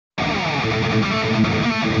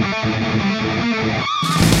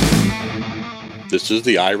This is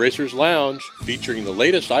the iRacers Lounge, featuring the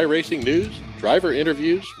latest iRacing news, driver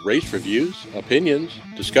interviews, race reviews, opinions,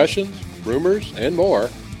 discussions, rumors, and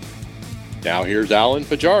more. Now here's Alan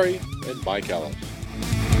Pajari and Mike Ellis.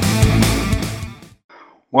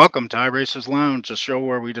 Welcome to iRacers Lounge, a show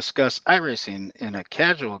where we discuss iRacing in a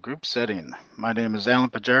casual group setting. My name is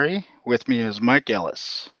Alan Pajari. With me is Mike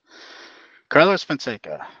Ellis, Carlos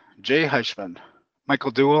Fonseca, Jay Heishman,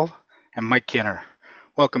 Michael Dewell, and Mike Kinner.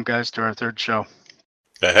 Welcome, guys, to our third show.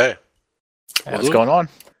 Hey. What's going on?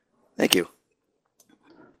 Thank you.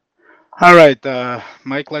 All right,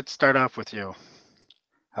 Mike, let's start off with you.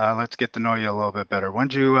 Let's get to know you a little bit better. When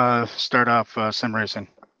did you start off sim racing?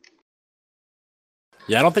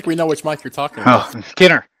 Yeah, I don't think we know which Mike you're talking about. Oh,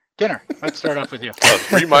 Kinner, let's start off with you.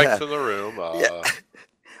 Three mics in the room. Yeah.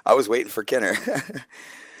 I was waiting for Kinner.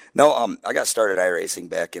 No, I got started iRacing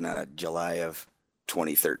back in July of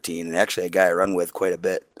 2013, and actually a guy I run with quite a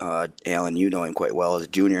bit, Alan, you know him quite well as a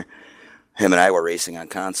junior. Him and I were racing on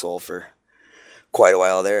console for quite a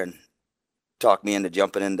while there, and talked me into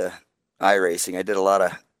jumping into iRacing. I did a lot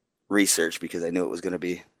of research because I knew it was going to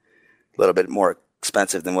be a little bit more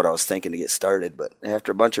expensive than what I was thinking to get started, but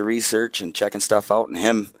after a bunch of research and checking stuff out and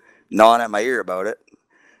him gnawing at my ear about it,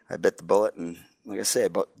 I bit the bullet, and like I say,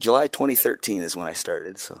 about July 2013 is when I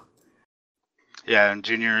started. So yeah, and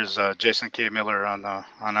junior is Jason K. Miller on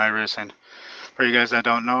iRacing. For you guys that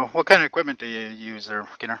don't know, what kind of equipment do you use there,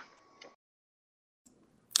 Kinner?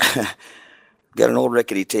 Got an old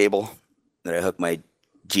rickety table that I hook my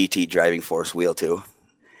GT driving force wheel to,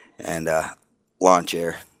 and lawn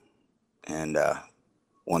chair, and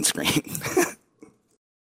one screen.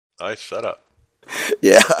 Nice setup.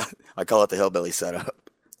 Yeah, I call it the hillbilly setup.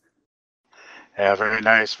 Yeah, very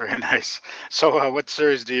nice, very nice. So, what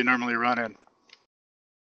series do you normally run in?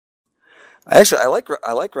 Actually, I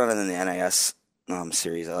like running in the NIS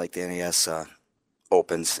series. I like the NIS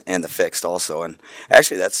Opens and the fixed also, and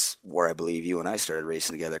actually that's where I believe you and I started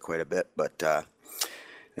racing together quite a bit. But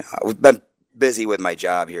I've been busy with my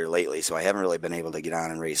job here lately, so I haven't really been able to get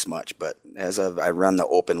on and race much. But I run the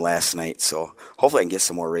Open last night, so hopefully I can get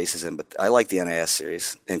some more races in. But I like the NIS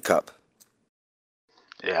series and Cup.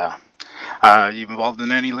 Yeah. You involved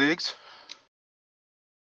in any leagues?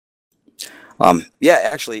 Yeah,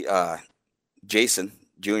 actually, Jason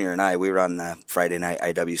Jr. and I, we run Friday night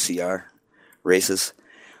IWCR races.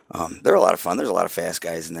 They're a lot of fun. There's a lot of fast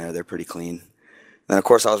guys in there. They're pretty clean. And of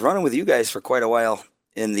course, I was running with you guys for quite a while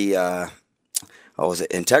in the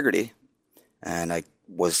Integrity, and I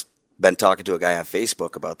been talking to a guy on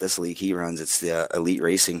Facebook about this league he runs. It's the Elite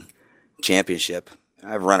Racing Championship.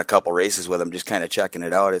 I've run a couple races with him, just kind of checking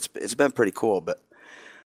it out. It's been pretty cool. But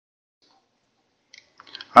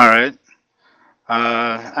all right.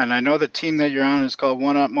 And I know the team that you're on is called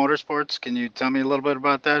One Up Motorsports. Can you tell me a little bit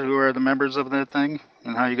about that? Who are the members of that thing,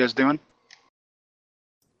 and how you guys doing?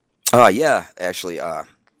 Yeah, actually, of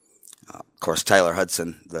course, Tyler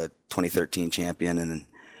Hudson, the 2013 champion, and then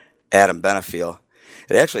Adam Benefiel.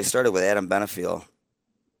 It actually started with Adam Benefiel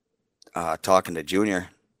talking to Junior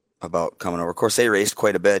about coming over. Of course, they raced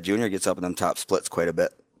quite a bit. Junior gets up in them top splits quite a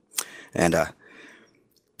bit. And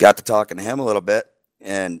got to talking to him a little bit.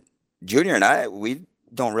 And Junior and I, we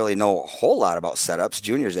don't really know a whole lot about setups.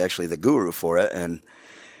 Junior's actually the guru for it. And,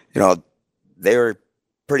 they were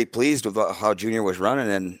pretty pleased with how Junior was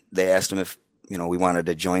running. And they asked him if, we wanted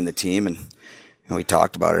to join the team. And we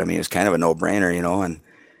talked about it. I mean, it was kind of a no-brainer, and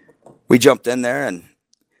we jumped in there. And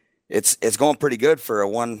it's going pretty good for a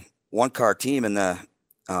one-car team in the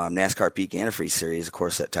NASCAR Peak Antifreeze series, of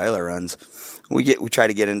course, that Tyler runs. We try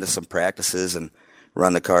to get into some practices and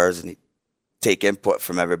run the cars and take input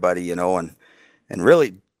from everybody, and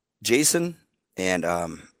really Jason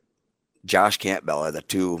and Josh Campbell are the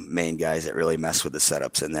two main guys that really mess with the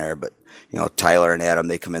setups in there. But Tyler and Adam,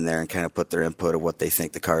 they come in there and kind of put their input of what they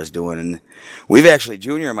think the car is doing. And we've actually,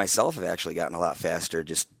 Junior and myself, have actually gotten a lot faster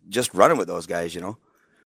just running with those guys.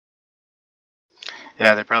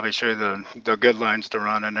 Yeah, they probably show you the good lines to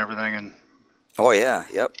run and everything. And oh yeah,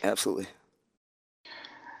 yep, absolutely.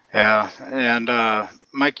 Yeah, and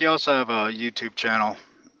Mike, you also have a YouTube channel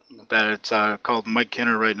that it's called Mike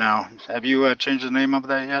Kinner right now. Have you changed the name of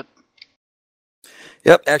that yet?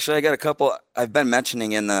 Yep, actually, I got a couple. I've been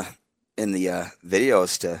mentioning in the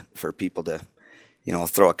videos for people to,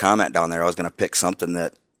 throw a comment down there. I was going to pick something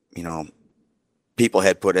that, people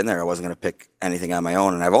had put in there. I wasn't going to pick anything on my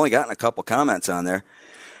own, and I've only gotten a couple comments on there.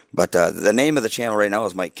 But the name of the channel right now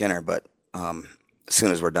is Mike Kinner. But as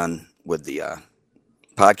soon as we're done with the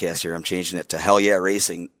podcast here, I'm changing it to Hell Yeah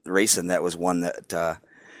Racing. That was one that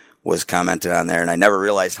was commented on there, and I never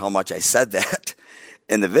realized how much I said that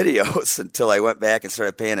in the videos until I went back and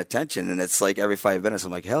started paying attention. And it's like every 5 minutes,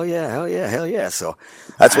 I'm like, hell yeah, hell yeah, hell yeah. So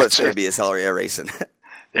that's what it's going to be, is hell yeah racing.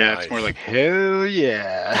 Yeah, Nice. It's more like hell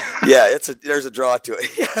yeah. Yeah, there's a draw to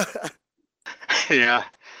it. Yeah.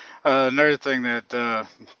 Another thing that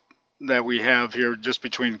we have here just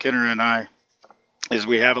between Kinner and I is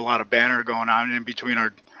we have a lot of banter going on in between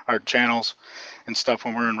our channels and stuff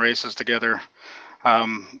when we're in races together.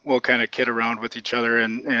 We'll kind of kid around with each other,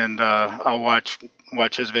 and I'll watch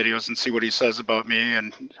his videos and see what he says about me,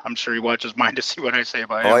 and I'm sure he watches mine to see what I say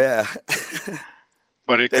about him. Oh yeah.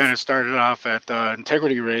 But it kind of started off at the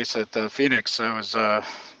integrity race at Phoenix. I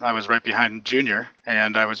was right behind Junior,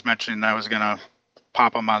 and I was mentioning I was gonna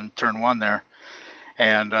pop him on turn 1 there,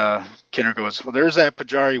 and Kinner goes, "Well, there's that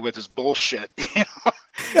Pajari with his bullshit," you know.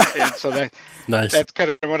 And so Nice. that's kind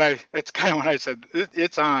of when I said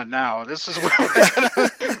it's on now. This is where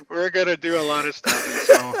we're gonna do a lot of stuff. And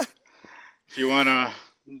so if you wanna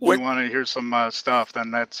hear some stuff,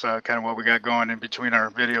 then that's kind of what we got going in between our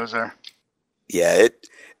videos there. Yeah, it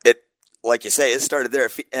like you say, it started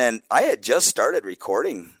there, and I had just started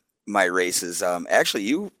recording my races. Actually,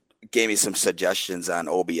 you gave me some suggestions on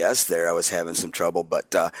OBS there. I was having some trouble,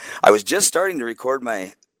 but I was just starting to record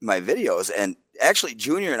my videos, and actually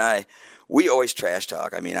Junior and I, we always trash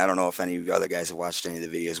talk. I mean, I don't know if any of you other guys have watched any of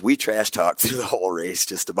the videos. We trash talk through the whole race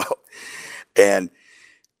just about. And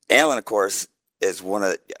Alan, of course, is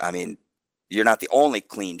you're not the only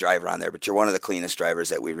clean driver on there, but you're one of the cleanest drivers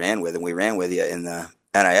that we ran with, and we ran with you in the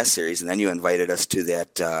NIS series, and then you invited us to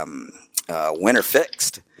that Winter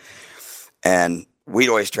Fixed, and we'd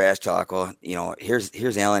always trash talk. Well, you know,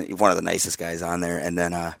 here's Alan, one of the nicest guys on there, and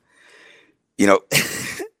then you know,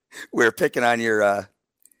 we were picking on your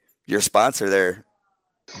sponsor there,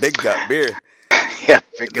 Big Gut Beer. Yeah,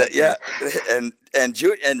 Big Gut yeah, and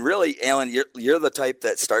really, Alan, you're the type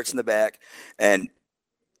that starts in the back, and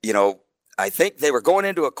you know, I think they were going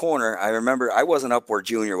into a corner. I remember I wasn't up where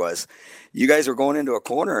Junior was. You guys were going into a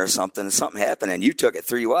corner or something, and something happened, and you took it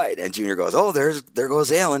 3 wide. And Junior goes, "Oh, there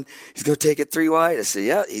goes Alan. He's going to take it 3 wide." I said,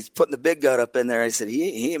 "Yeah, he's putting the big gut up in there." I said,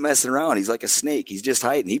 he ain't messing around. He's like a snake. He's just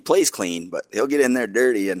hiding. He plays clean, but he'll get in there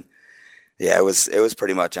dirty." And yeah, it was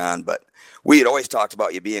pretty much on. But we had always talked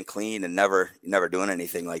about you being clean and never doing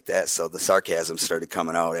anything like that. So the sarcasm started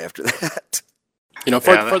coming out after that. You know,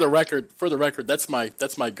 for the record, that's my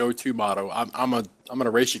go-to motto. I'm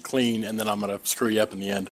gonna race you clean, and then I'm gonna screw you up in the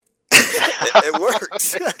end. It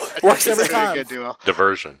works. Works every time. Good duo.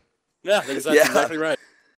 Diversion. Yeah, exactly right.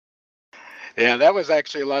 Yeah, that was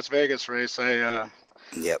actually a Las Vegas race.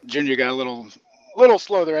 Yep. Junior got a little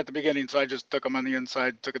slow there at the beginning, so I just took him on the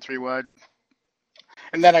inside, took it 3 wide,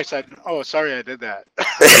 and then I said, "Oh, sorry, I did that."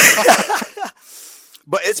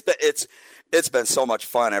 But it's been so much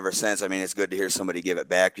fun ever since. I mean, it's good to hear somebody give it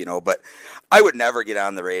back, you know. But I would never get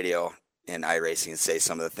on the radio in iRacing and say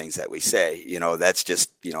some of the things that we say. You know, that's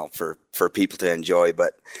just, you know, for people to enjoy.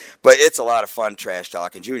 But it's a lot of fun trash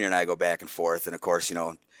talk. And Junior and I go back and forth. And of course, you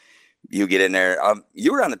know, you get in there.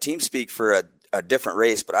 You were on the team speak for a different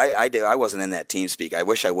race, but I wasn't in that team speak. I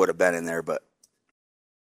wish I would have been in there, but.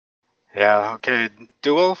 Yeah. Okay.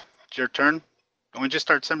 Dewell, it's your turn. When did you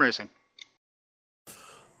start sim racing?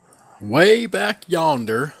 Way back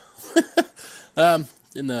yonder,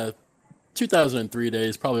 in the 2003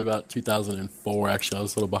 days, probably about 2004. Actually, I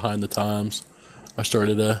was a little behind the times. I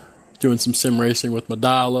started doing some sim racing with my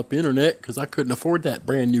dial-up internet because I couldn't afford that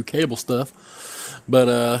brand new cable stuff.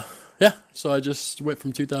 But yeah, so I just went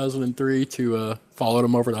from 2003 to followed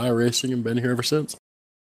them over to iRacing and been here ever since.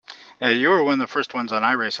 Yeah, you were one of the first ones on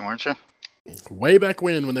iRacing, weren't you? Way back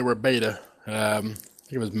when they were beta. I think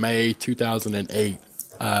it was May 2008.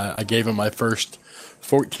 I gave him my first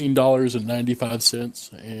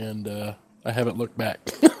 $14.95, and I haven't looked back.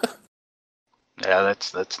 Yeah,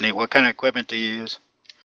 that's neat. What kind of equipment do you use?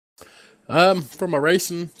 For my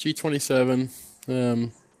racing, G27.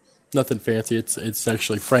 Nothing fancy. It's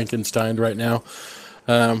actually Frankenstein right now.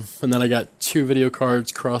 And then I got 2 video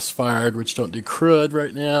cards cross-fired, which don't do crud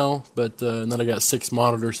right now. But and then I got 6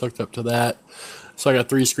 monitors hooked up to that. So I got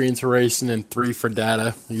 3 screens for racing and 3 for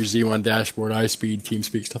data. Your Z1 dashboard, iSpeed,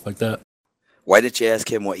 TeamSpeak, stuff like that. Why didn't you ask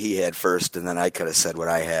him what he had first, and then I could have said what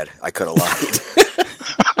I had? I could have lied.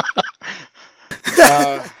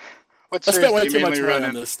 What I series spent way do you too much mainly money run on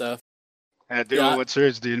in? this stuff. Dewell, what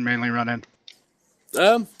series do you mainly run in?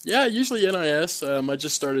 Yeah, usually NIS. I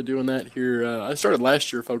just started doing that here. I started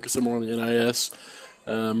last year focusing more on the NIS.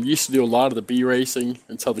 Used to do a lot of the B racing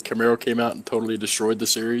until the Camaro came out and totally destroyed the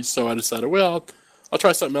series. So I decided, well, I'll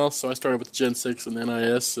try something else. So I started with Gen 6 and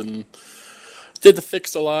NIS and did the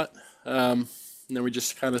fixed a lot. And then we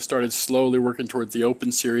just kind of started slowly working towards the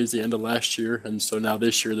Open Series the end of last year. And so now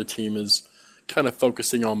this year the team is kind of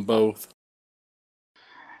focusing on both.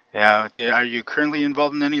 Yeah. Are you currently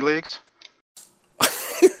involved in any leagues?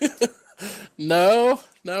 No,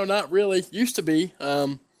 not really. Used to be.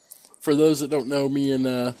 For those that don't know, me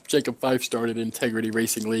and Jacob Fife started Integrity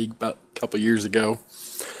Racing League about a couple years ago.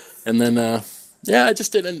 And then, I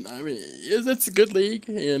just didn't. I mean, it's a good league.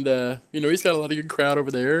 And, he's got a lot of good crowd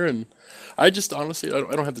over there. And I just honestly, I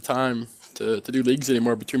don't have the time to do leagues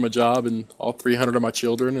anymore between my job and all 300 of my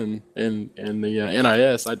children and the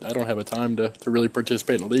NIS. I don't have a time to really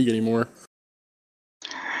participate in a league anymore.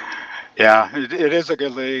 Yeah, it is a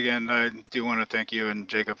good league, and I do want to thank you and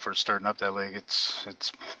Jacob for starting up that league.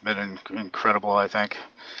 It's been incredible, I think.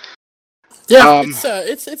 Yeah,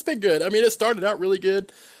 it's been good. I mean, it started out really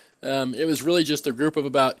good. It was really just a group of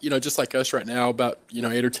about, just like us right now, about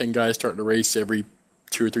 8 or 10 guys starting to race every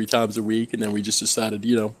 2 or 3 times a week, and then we just decided,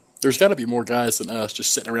 there's got to be more guys than us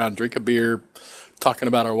just sitting around drinking beer, talking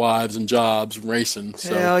about our wives and jobs and racing.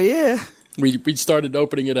 So hell yeah! We started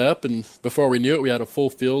opening it up, and before we knew it, we had a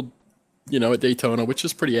full field. At Daytona, which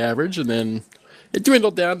is pretty average. And then it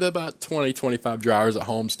dwindled down to about 20, 25 drivers at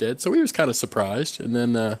Homestead. So we was kind of surprised. And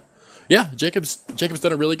then, Jacob's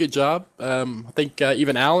done a really good job. I think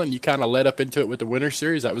even Alan, you kind of led up into it with the Winter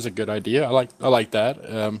Series. That was a good idea. I like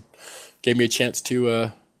that. Gave me a chance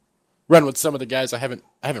to run with some of the guys I haven't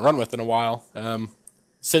run with in a while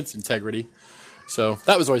since Integrity. So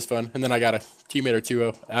that was always fun. And then I got a teammate or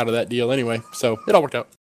two out of that deal anyway. So it all worked out.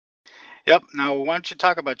 Yep. Now, why don't you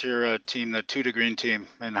talk about your team, the 2 to Green team,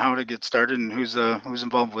 and how to get started, and who's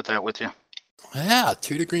involved with that with you? Yeah,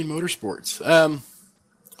 2 to Green Motorsports. So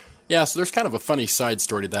there's kind of a funny side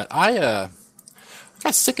story to that. I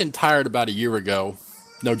got sick and tired about a year ago,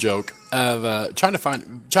 no joke, of trying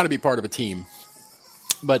to be part of a team.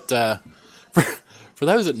 But for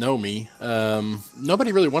those that know me,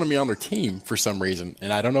 nobody really wanted me on their team for some reason,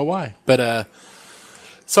 and I don't know why. But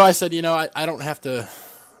so I said, I don't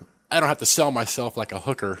have to sell myself like a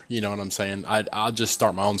hooker, you know what I'm saying? I'll just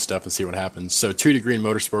start my own stuff and see what happens. So 2 to Green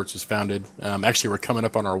Motorsports was founded. Actually, we're coming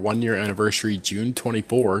up on our 1-year anniversary, June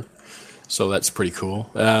 24th. So that's pretty cool.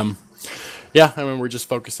 We're just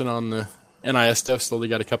focusing on the NIS stuff. Slowly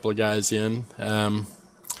got a couple of guys in.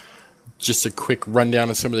 Just a quick rundown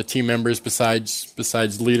of some of the team members besides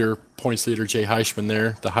points leader Jay Heishman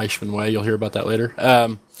there, the Heishman Way. You'll hear about that later.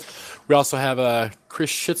 We also have Chris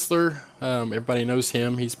Schitzler. Everybody knows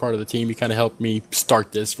him. He's part of the team. He kind of helped me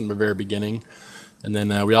start this from the very beginning. And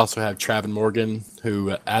then we also have Traven Morgan,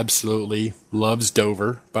 who absolutely loves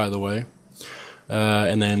Dover, by the way.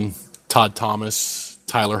 And then Todd Thomas,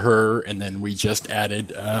 Tyler Herr, and then we just added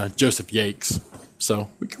Joseph Yakes. So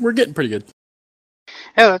we're getting pretty good.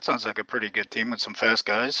 Yeah, that sounds like a pretty good team with some fast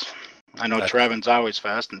guys. I know Traven's always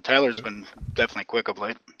fast, and Tyler's been definitely quick of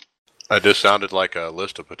late. That just sounded like a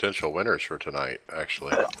list of potential winners for tonight,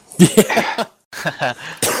 actually. Yeah.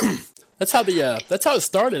 That's how it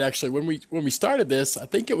started. Actually, when we started this, I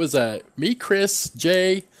think it was me, Chris,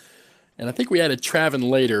 Jay, and I think we added Traven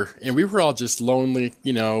later, and we were all just lonely.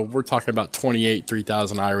 We're talking about 28,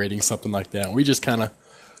 3,000 iRating, something like that. And we just kind of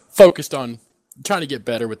focused on trying to get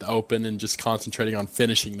better with the Open and just concentrating on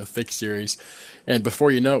finishing the Fixed Series. And before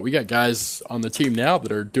you know it, we got guys on the team now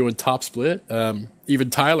that are doing top split. Even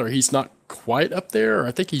Tyler, he's not quite up there.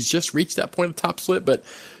 I think he's just reached that point of top split, but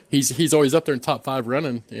he's always up there in top 5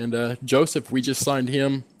 running. And Joseph, we just signed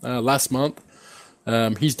him last month.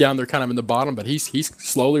 He's down there kind of in the bottom, but he's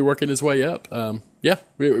slowly working his way up.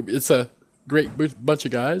 It's a great bunch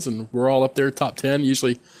of guys, and we're all up there top 10,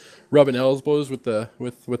 usually rubbing elbows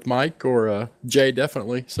with Mike or Jay,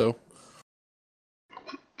 definitely. So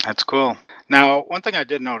that's cool. Now, one thing I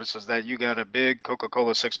did notice is that you got a big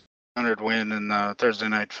Coca-Cola 600 win in Thursday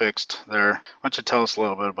Night Fixed there. Why don't you tell us a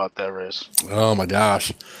little bit about that race? Oh, my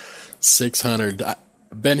gosh. 600. I've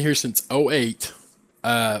been here since 2008.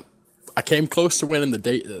 I came close to winning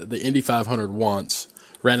the Indy 500 once.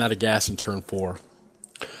 Ran out of gas in turn 4.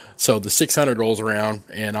 So the 600 rolls around,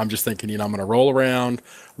 and I'm just thinking, I'm going to roll around,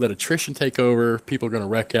 let attrition take over. People are going to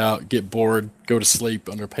wreck out, get bored, go to sleep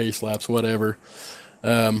under pace laps, whatever.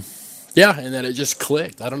 And then it just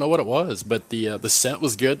clicked. I don't know what it was, but the set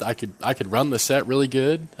was good. I could run the set really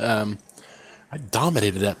good. I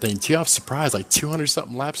dominated that thing too. I was surprised, like 200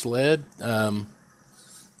 something laps led. I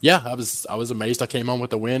was amazed. I came home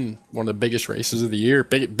with a win, one of the biggest races of the year,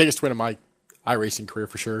 biggest win of my iRacing career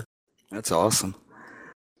for sure. That's awesome.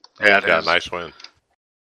 Yeah, it is. Nice win.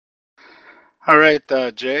 All right,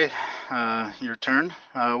 Jay, your turn.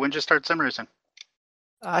 When did you start sim racing?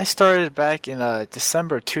 I started back in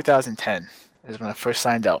December 2010 is when I first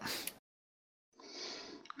signed up.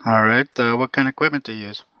 All right. What kind of equipment do you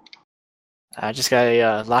use? I just got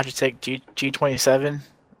a Logitech G27,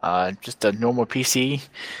 just a normal PC.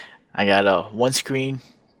 I got one screen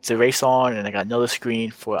to race on, and I got another screen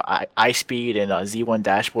for iSpeed and Z1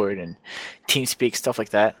 dashboard and TeamSpeak, stuff like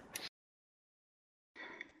that.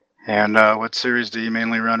 And what series do you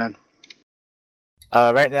mainly run in?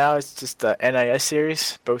 Right now, it's just the NIS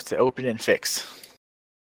series, both the open and fixed.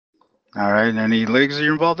 All right. Any leagues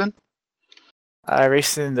you're involved in? I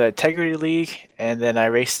raced in the Integrity League, and then I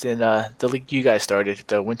raced in the league you guys started,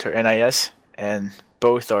 the Winter NIS, and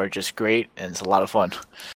both are just great, and it's a lot of fun.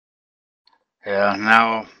 Yeah.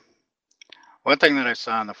 Now, one thing that I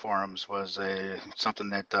saw on the forums was something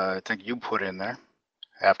that I think you put in there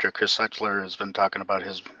after Chris Hutchler has been talking about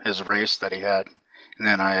his race that he had in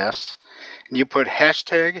the NIS. And you put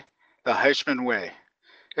hashtag the Heishman Way.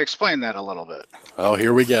 Explain that a little bit. Oh,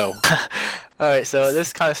 here we go. All right, so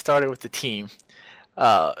this kind of started with the team.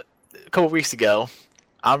 A couple weeks ago,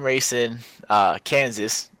 I'm racing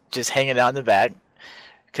Kansas, just hanging out in the back,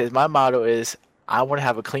 because my motto is I want to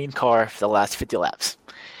have a clean car for the last 50 laps.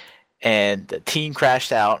 And the team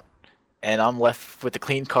crashed out, and I'm left with the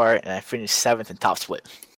clean car, and I finished 7th in top split.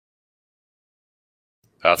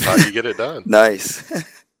 That's how you get it done. Nice.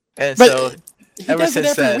 And But so he ever does it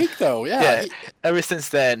since every then, week, though. Yeah. ever since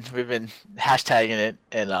then, we've been hashtagging it,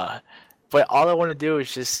 and but all I want to do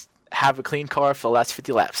is just have a clean car for the last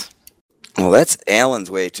 50 laps. Well, that's Alan's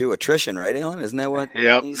way too. Attrition, right, Alan? Isn't that what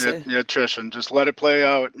Yep. you say? Yeah, attrition. Just let it play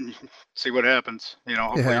out and see what happens.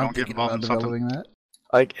 Hopefully you I'm don't get thinking involved about in something. developing that.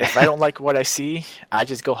 Like, if I don't like what I see, I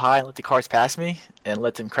just go high and let the cars pass me and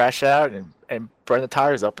let them crash out and burn the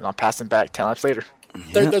tires up, and I'll pass them back 10 laps later.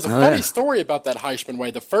 There's a Oh, funny yeah. story about that Heishman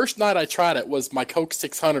Way. The first night I tried it was my Coke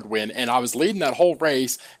 600 win, and I was leading that whole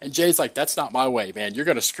race, and Jay's like, that's not my way, man. You're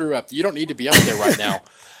going to screw up. You don't need to be up there right now.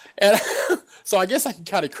 And so I guess I can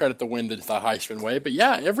kind of credit the win to the Heishman Way. But,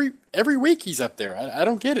 yeah, every week he's up there. I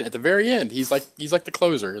don't get it. At the very end, he's like the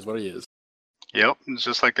closer is what he is. Yep. It's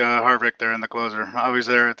just like Harvick there in the closer. Always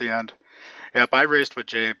there at the end. Yep. I raced with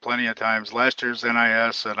Jay plenty of times. Last year's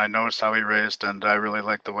NIS, and I noticed how he raced, and I really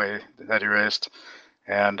liked the way that he raced.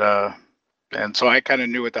 And so I kind of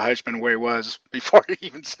knew what the Heishman Way was before he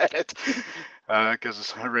even said it,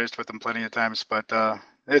 because I raced with him plenty of times. But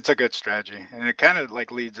it's a good strategy, and it kind of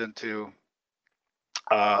like leads into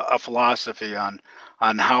a philosophy on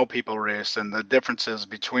how people race and the differences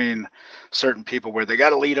between certain people, where they got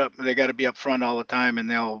to lead up, they got to be up front all the time, and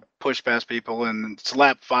they'll push past people, and it's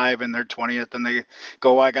lap 5 and they're 20th, and they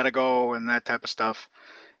go, I gotta go, and that type of stuff.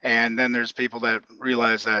 And then there's people that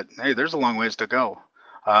realize that, hey, there's a long ways to go.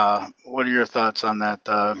 What are your thoughts on that,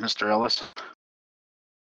 Mr. Ellis?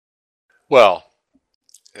 Well,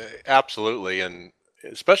 absolutely, and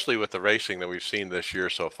especially with the racing that we've seen this year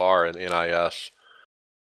so far in NIS,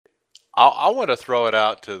 I want to throw it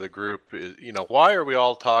out to the group. Why are we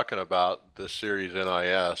all talking about this series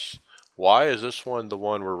NIS? Why is this one the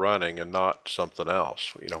one we're running and not something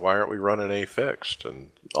else? Why aren't we running a fixed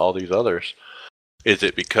and all these others? Is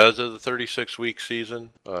it because of the 36-week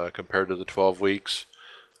season compared to the 12 weeks?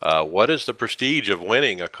 What is the prestige of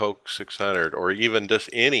winning a Coke 600 or even just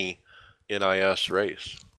any NIS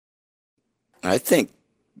race? I think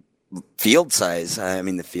field size. I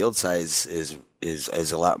mean, the field size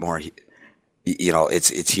is a lot more.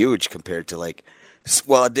 It's huge compared to it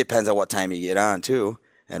depends on what time you get on too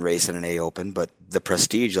and racing an A Open. But the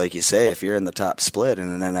prestige, like you say, if you're in the top split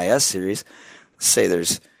in an NIS series,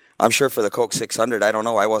 I'm sure for the Coke 600, I don't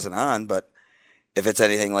know, I wasn't on, but if it's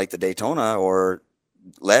anything like the Daytona or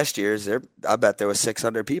last year's, I bet there was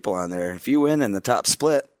 600 people on there. If you win in the top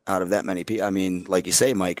split out of that many people, I mean, like you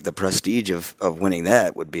say, Mike, the prestige of winning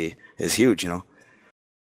that is huge, Yeah,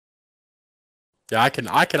 I can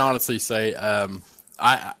honestly say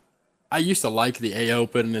I used to like the A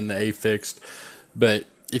Open and the A Fixed, but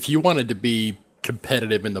if you wanted to be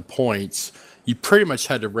competitive in the points, you pretty much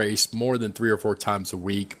had to race more than 3 or 4 times a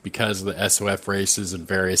week because of the SOF races and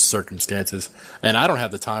various circumstances, and I don't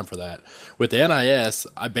have the time for that. With the NIS,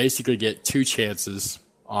 I basically get 2 chances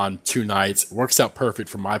on 2 nights. It works out perfect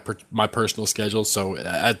for my personal schedule, so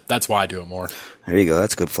that's why I do it more. There you go.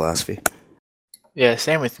 That's good philosophy. Yeah,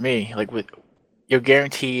 same with me. You're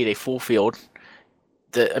guaranteed a full field.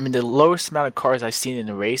 The lowest amount of cars I've seen in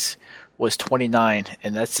the race was 29,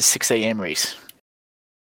 and that's the 6 a.m. race.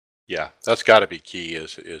 Yeah, that's got to be key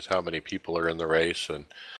is how many people are in the race. And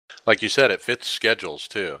like you said, it fits schedules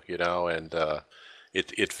too, and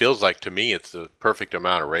it feels like to me it's the perfect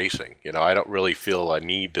amount of racing. I don't really feel I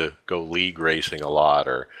need to go league racing a lot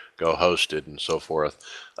or go hosted and so forth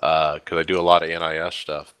because I do a lot of NIS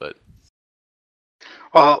stuff. But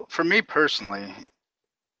Well, for me personally,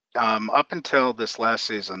 Up until this last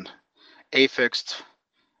season, A fixed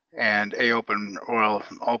and A open, well,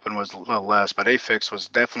 open was a little less, but A fixed was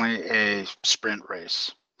definitely a sprint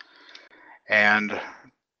race. And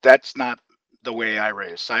that's not the way I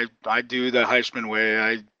race. I do the Heishman way.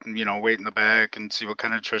 I wait in the back and see what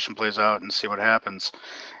kind of attrition plays out and see what happens.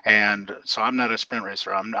 And so I'm not a sprint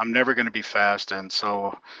racer. I'm never going to be fast. And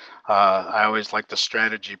so I always like the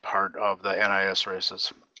strategy part of the NIS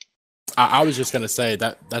races. I was just going to say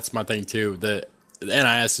that's my thing too. The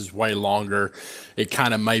NIS is way longer. It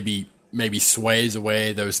kind of maybe sways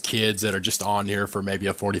away those kids that are just on here for maybe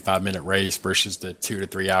a 45-minute race versus the 2 to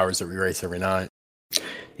 3 hours that we race every night.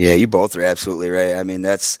 Yeah, you both are absolutely right. I mean,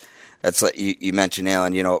 that's like you mentioned,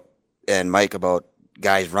 Alan, and Mike, about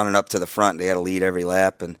guys running up to the front. They got to lead every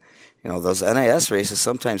lap, and those NIS races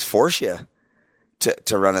sometimes force you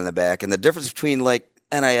to run in the back. And the difference between like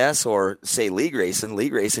NIS or say league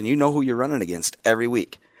racing, you know who you're running against every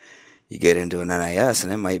week. You get into an NIS,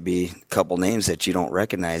 and it might be a couple names that you don't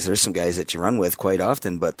recognize. There's some guys that you run with quite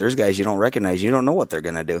often, but there's guys you don't recognize. You don't know what they're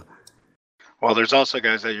going to do. Well, there's also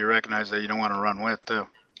guys that you recognize that you don't want to run with, too.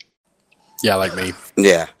 Yeah, like me.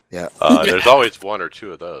 Yeah. There's always one or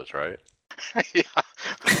two of those, right? Yeah.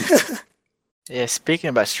 Yeah, speaking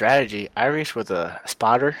about strategy, I race with a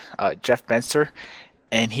spotter, Jeff Benster,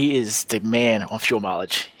 and he is the man on fuel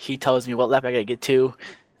mileage. He tells me what lap I got to get to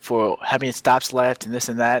for how many stops left and this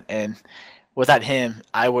and that. And without him,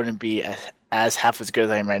 I wouldn't be as half as good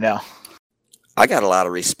as I am right now. I got a lot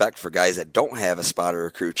of respect for guys that don't have a spotter or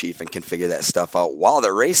crew chief and can figure that stuff out while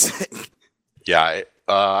they're racing. Yeah,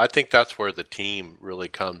 I think that's where the team really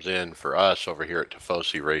comes in for us over here at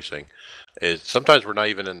Tifosi Racing. Is sometimes we're not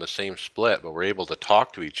even in the same split, but we're able to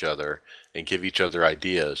talk to each other and give each other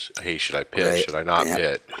ideas. Hey, should I pit? Right. Should I not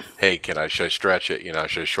pit? Hey, should I stretch it?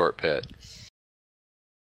 Should I short pit?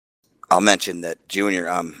 I'll mention that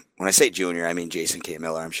Junior, when I say Junior, I mean Jason K.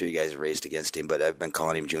 Miller. I'm sure you guys have raced against him, but I've been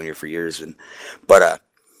calling him Junior for years. But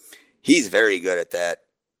he's very good at that.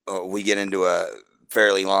 We get into a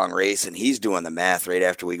fairly long race, and he's doing the math right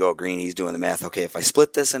after we go green. He's doing the math. Okay, if I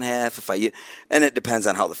split this in half, and it depends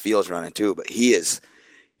on how the field's running too. But he is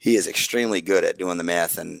extremely good at doing the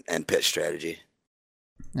math and pit strategy.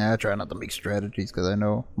 Yeah, I try not to make strategies because I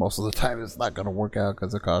know most of the time it's not going to work out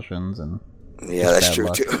because of cautions and. Yeah, that's true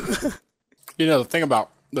luck. too. The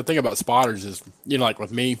thing about spotters is, like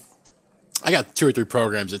with me, I got 2 or 3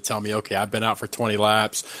 programs that tell me, okay, I've been out for 20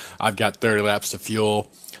 laps, I've got 30 laps to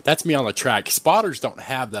fuel. That's me on the track. Spotters don't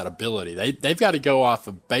have that ability. They've got to go off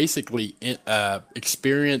of basically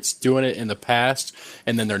experience doing it in the past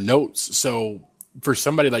and then their notes. So for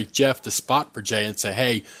somebody like Jeff to spot for Jay and say,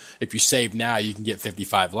 hey, if you save now, you can get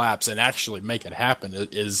 55 laps and actually make it happen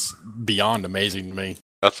is beyond amazing to me.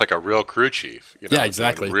 That's like a real crew chief. Yeah,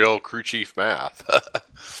 exactly. Real crew chief math.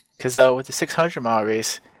 Because with the 600-mile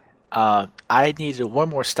race, I needed 1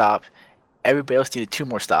 more stop. Everybody else needed 2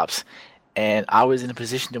 more stops. And I was in a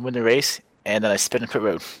position to win the race, and then I spin in pit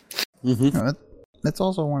road. Mm-hmm. That's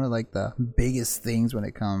also one of like the biggest things when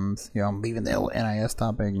it comes, I'm leaving the NIS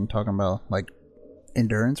topic and talking about like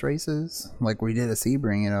endurance races. Like we did at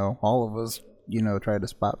Sebring, all of us, tried to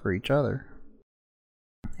spot for each other.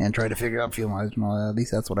 And try to figure out fuel mileage and all that. At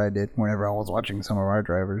least that's what I did whenever I was watching some of our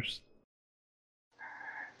drivers.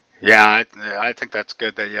 Yeah, I think that's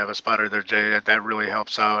good that you have a spotter there, Jay. That really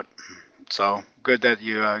helps out. So good that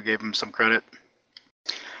you gave him some credit.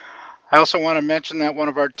 I also want to mention that one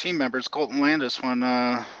of our team members, Colton Landis, won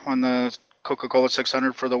the Coca-Cola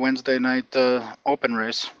 600 for the Wednesday night open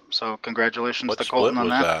race. So congratulations to Colton on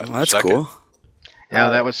that. Well, that's cool. Yeah,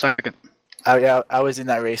 that was second. I was in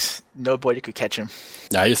that race. Nobody could catch him.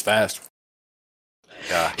 Yeah, he's fast.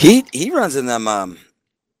 Yeah. He runs in them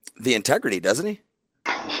the Integrity, doesn't he?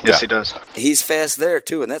 Yes, he does. He's fast there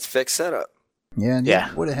too, and that's fixed setup. Yeah, and Yeah.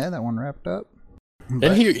 he would have had that one wrapped up.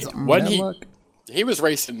 And he was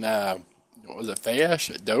racing, what was it,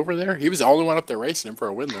 Fayesh at Dover there? He was the only one up there racing him for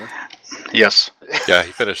a win there. Yes. Yeah,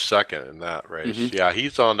 he finished second in that race. Mm-hmm. Yeah,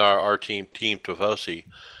 he's on our team Tifosi,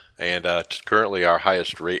 and currently our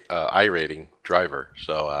highest I-rating driver.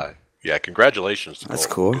 So, congratulations to That's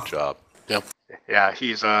Colton. cool. Good job. Yeah,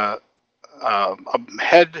 he's a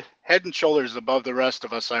head and shoulders above the rest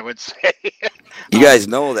of us, I would say. You guys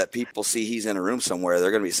know that people see he's in a room somewhere.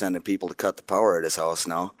 They're going to be sending people to cut the power at his house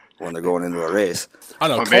now when they're going into a race. I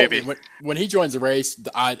know. Well, Colton, maybe. When he joins the race,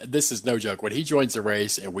 this is no joke. When he joins the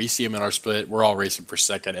race and we see him in our split, we're all racing for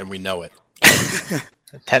second, and we know it.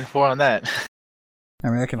 10-4 on that. I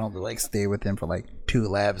mean, I can only stay with him for 2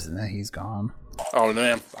 laps and then he's gone. Oh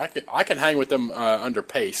man, I can hang with them under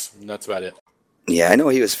pace, and that's about it. Yeah, I know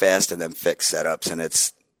he was fast in them fixed setups, and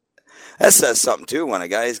That says something too when a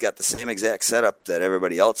guy's got the same exact setup that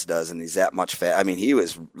everybody else does, and he's that much fast. I mean, he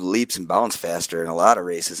was leaps and bounds faster in a lot of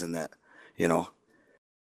races in that, you know.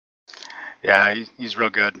 Yeah, he's real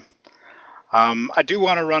good. I do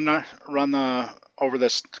want to run over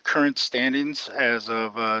the current standings as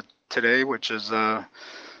of today, which is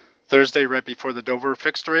Thursday, right before the Dover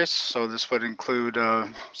fixed race. So this would include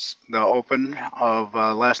the Open of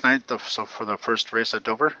last night, so for the first race at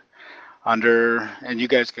Dover. And you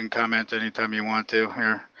guys can comment anytime you want to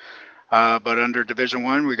here. But under Division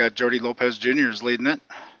 1, we got Jordy Lopez Jr. is leading it.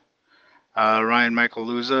 Ryan Michael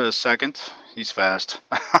Luza is second. He's fast.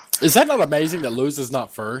 Is that not amazing that Luza's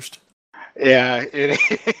not first? Yeah, it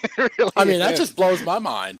really I mean, that is. just blows my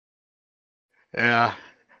mind. Yeah.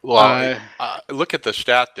 Well, look at the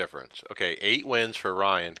stat difference. Okay, 8 wins for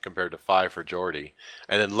Ryan compared to 5 for Jordy.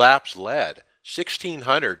 And then laps led,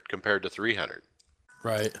 1,600 compared to 300.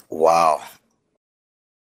 Right. Wow.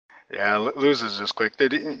 Yeah, Luza's just quick.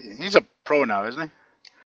 He's a pro now, isn't he?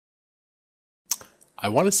 I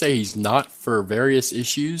want to say he's not for various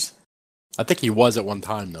issues. I think he was at one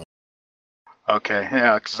time, though. Okay,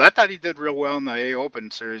 yeah, because I thought he did real well in the A Open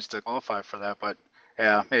series to qualify for that, but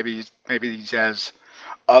yeah, maybe he has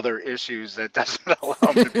other issues that doesn't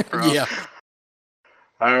allow him to be pro. Yeah.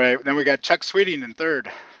 All right, then we got Chuck Sweeting in third.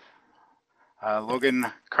 Logan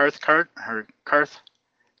Cathcart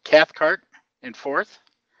in fourth.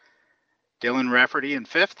 Dylan Rafferty in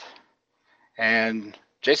fifth. And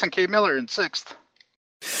Jason K. Miller in sixth.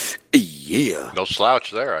 Yeah. No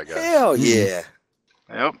slouch there, I guess. Hell yeah.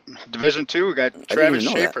 Yep. Division 2, we got didn't Travis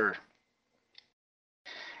even know that. Schaefer.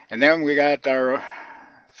 And then we got our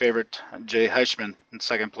favorite Jay Heishman in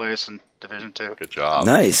second place in Division 2. Good job.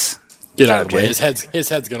 Nice. Get out of Good the way. job, His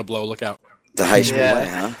head's going to blow. Look out. The Heishman Yeah. way,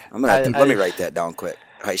 huh? Let me write that down quick.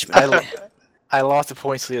 Heishman. I lost the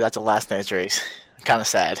points lead after last night's race. Kind of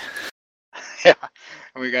sad. Yeah.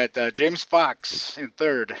 And we got James Fox in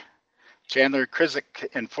third, Chandler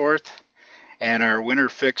Krizik in fourth, and our winner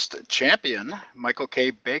fixed champion, Michael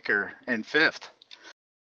K. Baker, in fifth.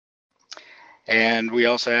 And we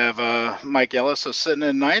also have Mike Ellis sitting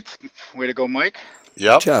in ninth. Way to go, Mike.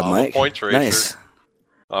 Yep. Good job, I'm Mike. a points racer. Nice.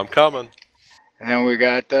 I'm coming. And we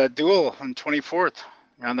got Dewell in 24th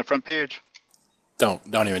on the front page. Don't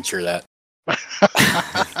even cheer that.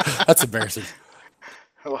 That's embarrassing.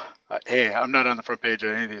 Well, hey, I'm not on the front page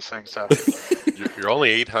of any of these things. So. You're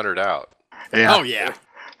only 800 out. Yeah. Oh, yeah.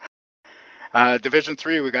 Division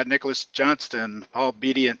 3, we got Nicholas Johnston, Paul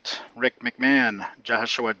Bedient, Rick McMahon,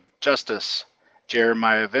 Joshua Justice,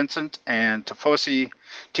 Jeremiah Vincent, and Tifosi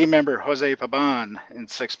team member Jose Paban in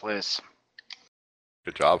sixth place.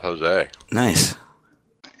 Good job, Jose. Nice.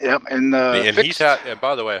 Yep, and he's had. And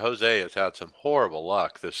by the way, Jose has had some horrible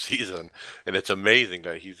luck this season, and it's amazing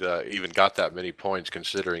that he's even got that many points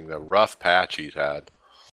considering the rough patch he's had.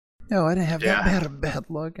 No, I didn't have that bad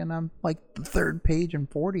luck, and I'm like the third page and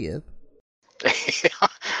 40th.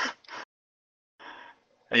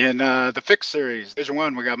 In the Fix Series, Division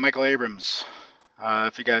 1, we got Michael Abrams.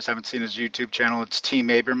 If you guys haven't seen his YouTube channel, it's Team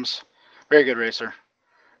Abrams. Very good racer.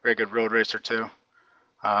 Very good road racer, too.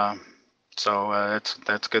 So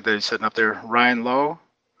that's good that he's sitting up there. Ryan Lowe,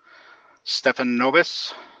 Stefan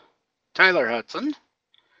Nobis, Tyler Hudson,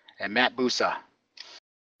 and Matt Busa.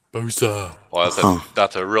 Busa. Well,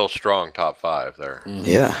 that's a real strong top 5 there. Mm-hmm.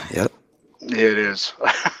 Yeah, yep. It is.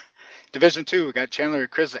 Division 2, we got Chandler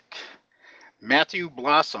Krizik, Matthew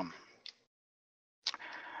Blossom.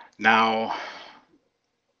 Now,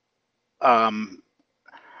 I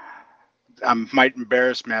might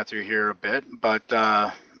embarrass Matthew here a bit,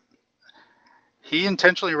 but he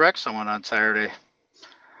intentionally wrecked someone on Saturday.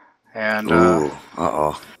 And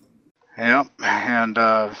yeah, and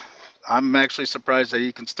I'm actually surprised that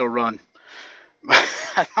he can still run.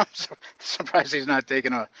 I'm surprised he's not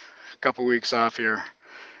taking a couple weeks off here,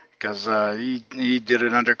 because he did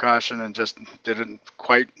it under caution and just did it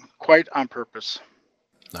quite on purpose.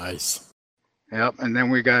 Nice. Yep, and then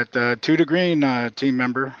we got 2 to Green team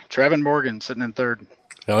member Trevin Morgan sitting in third.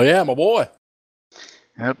 Hell yeah, my boy.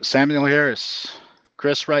 Yep, Samuel Harris,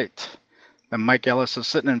 Chris Wright, and Mike Ellis is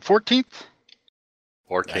sitting in 14th.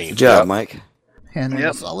 14. Good job, Mike. And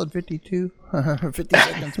a solid 52,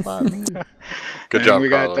 52nd spot. Good and job, we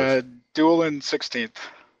Carlos. got Dewell in 16th.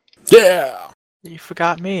 Yeah. You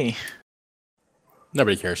forgot me.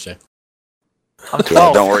 Nobody cares, Jay. I'm Yeah,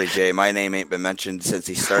 12. don't worry, Jay. My name ain't been mentioned since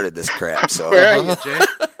he started this crap. So Where are you, Jay?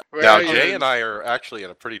 Now, Jay and I are actually in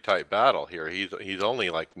a pretty tight battle here. He's only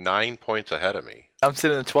like 9 points ahead of me. I'm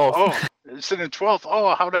sitting in 12th. Oh, sitting in 12th.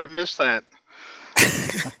 Oh, how did I miss that?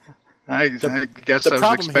 I guess I was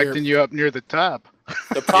problem expecting you up near the top.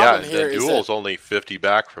 The problem yeah, here and is Dewell's that, only 50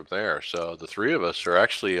 back from there, so the three of us are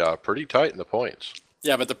actually pretty tight in the points.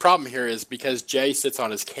 yeah, but the problem here is because Jay sits on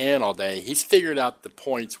his can all day, he's figured out the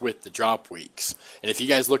points with the drop weeks. And if you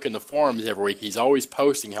guys look in the forums every week, he's always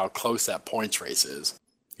posting how close that points race is.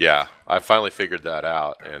 Yeah, I finally figured that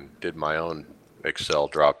out and did my own Excel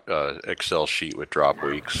sheet with drop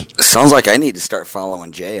weeks. Sounds like I need to start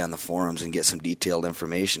following Jay on the forums and get some detailed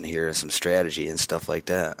information here and some strategy and stuff like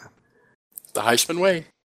that. The Heishman Way.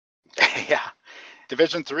 Yeah.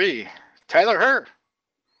 Division 3, Tyler Herr.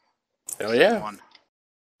 Oh, yeah. One.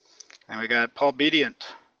 And we got Paul Bedient.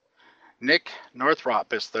 Nick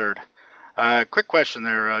Northrop is third. Quick question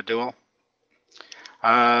there, Dewell.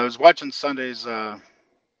 I was watching Sunday's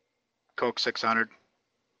Coke 600,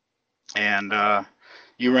 and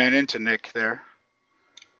you ran into Nick there.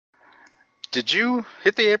 Did you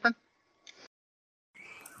hit the apron?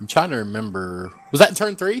 I'm trying to remember. Was that in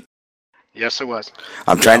turn 3? Yes, it was.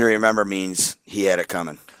 I'm trying to remember means he had it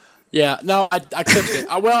coming. Yeah, no, I clipped it.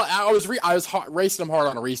 I was racing him hard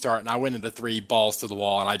on a restart, and I went into 3 balls to the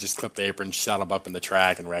wall, and I just clipped the apron, shot him up in the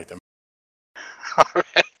track, and wrecked him. All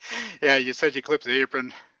right. Yeah, you said you clipped the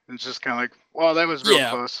apron. It's just kind of like, well, that was real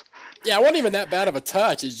close. Yeah, it wasn't even that bad of a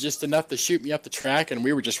touch. It's just enough to shoot me up the track, and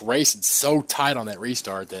we were just racing so tight on that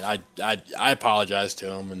restart that I apologized to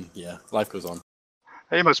him, and yeah, life goes on.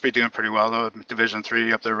 He must be doing pretty well, though, Division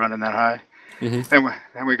 3 up there running that high.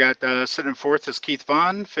 Mm-hmm. And we got sitting fourth is Keith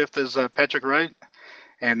Vaughn, fifth is Patrick Wright,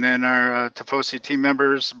 and then our Tifosi team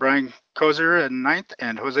members, Brian Kozer in ninth,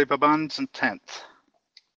 and Jose Babans in 10th.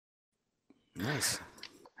 Nice.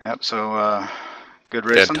 Yep, so good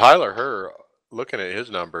racing. And Tyler Herr, looking at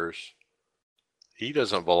his numbers, he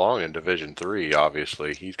doesn't belong in Division 3,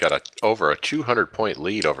 obviously. He's got over a 200-point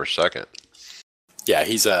lead over second. Yeah,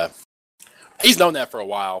 he's known that for a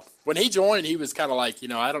while. When he joined, he was kind of like,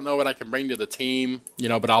 I don't know what I can bring to the team,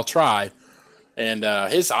 but I'll try. And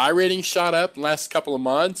his iRating shot up in the last couple of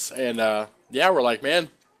months. And, we're like, man,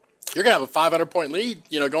 you're going to have a 500-point lead,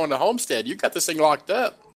 going to Homestead. You got this thing locked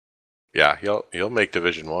up. Yeah, he'll make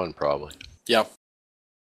Division 1 probably. Yeah.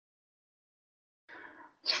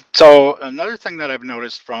 So another thing that I've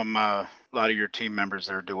noticed from a lot of your team members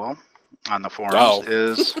there, Dewell, on the forums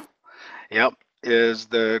is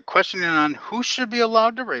the questioning on who should be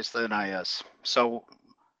allowed to race the NIS. So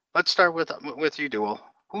let's start with you, Dewell.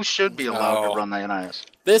 Who should be allowed to run the NIS?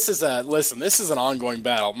 This is an ongoing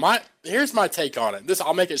battle. Here's my take on it.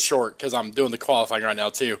 I'll make it short because I'm doing the qualifying right now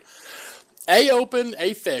too. A open,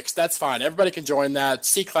 A fixed, that's fine. Everybody can join that.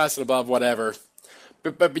 C class and above, whatever.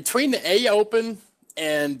 But between the A open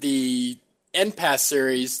and the N Pass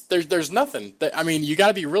series, there's nothing. I mean, you got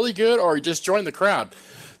to be really good or just join the crowd.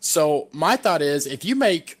 So my thought is, if you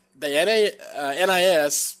make the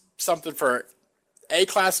NIS something for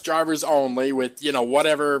A-class drivers only with,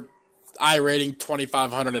 whatever iRating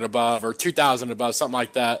 2,500 and above or 2,000 above, something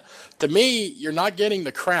like that, to me, you're not getting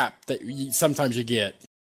the crap that sometimes you get.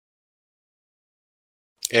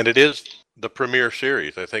 And it is the premier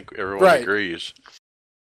series. I think everyone agrees.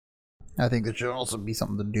 I think there should also be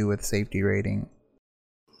something to do with safety rating.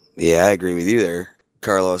 Yeah, I agree with you there,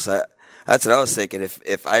 Carlos. That's what I was thinking. If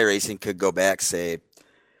iRacing could go back, say,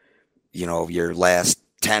 your last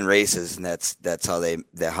 10 races, and that's how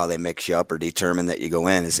they mix you up or determine that you go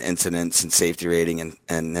in is incidents and safety rating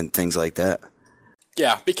and things like that.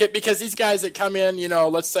 Yeah, because these guys that come in,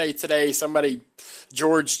 let's say today somebody,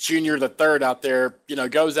 George Jr. the third out there,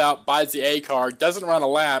 goes out, buys the A card, doesn't run a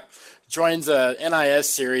lap, joins a NIS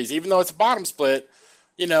series, even though it's a bottom split,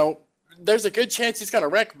 there's a good chance he's going to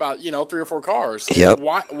wreck about, 3 or 4 cars. Yep.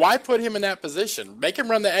 Why put him in that position? Make him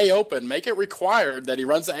run the A Open. Make it required that he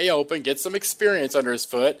runs the A Open, get some experience under his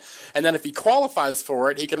foot, and then if he qualifies for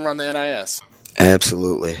it, he can run the NIS.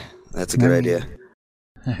 Absolutely. That's a good idea.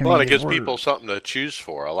 Well, and it gives people something to choose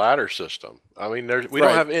for, a ladder system. I mean, we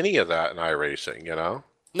don't have any of that in iRacing,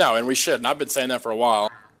 No, and we shouldn't. I've been saying that for a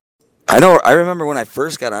while. I know. I remember when I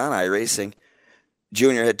first got on iRacing,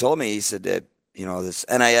 Junior had told me, he said that, this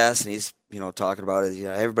NIS, and he's, talking about it,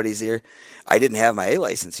 everybody's here. I didn't have my A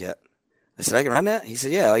license yet. I said, I can run that? He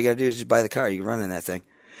said, yeah, all you got to do is just buy the car. You can run in that thing.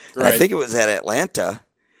 And I think it was at Atlanta,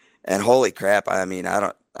 and holy crap, I mean, I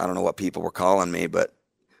don't know what people were calling me, but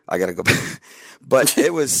I got to go back. But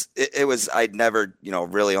it was, I'd never,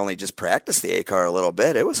 really only just practiced the A car a little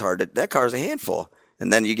bit. It was hard. That car's a handful.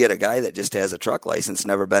 And then you get a guy that just has a truck license,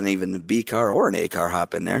 never been even a B car or an A car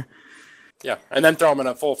hop in there. Yeah, and then throw him in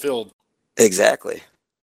a full field. Exactly.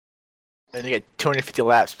 Then you get 250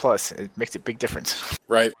 laps plus. It makes a big difference.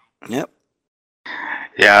 Right. Yep.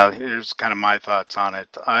 Yeah, here's kind of my thoughts on it.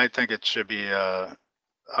 I think it should be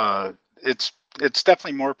it's it's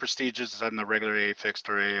definitely more prestigious than the regular A fixed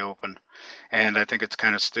or A open. And I think it's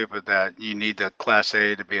kind of stupid that you need the Class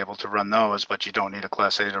A to be able to run those, but you don't need a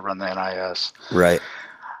Class A to run the NIS. Right.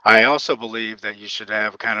 I also believe that you should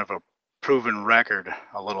have kind of a proven record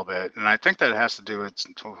a little bit. And I think that has to do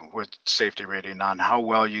with safety rating on how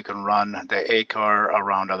well you can run the A car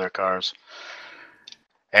around other cars.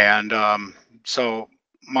 And so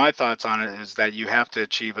my thoughts on it is that you have to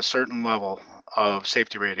achieve a certain level of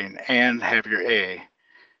safety rating and have your A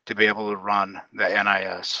to be able to run the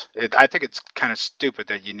NIS. I think it's kind of stupid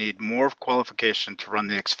that you need more qualification to run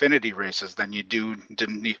the Xfinity races than you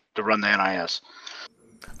didn't need to run the NIS.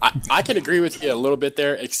 I can agree with you a little bit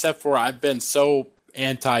there, except for I've been so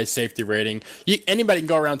anti-safety rating. Anybody can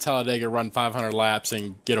go around Talladega, run 500 laps,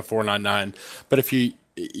 and get a 499. But if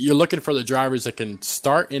you're looking for the drivers that can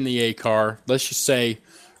start in the A car, let's just say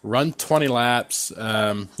run 20 laps,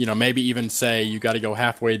 maybe even say you got to go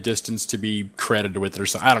halfway distance to be credited with it or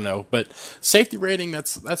so. I don't know. But safety rating,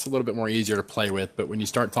 that's a little bit more easier to play with. But when you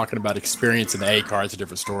start talking about experience in the A car, it's a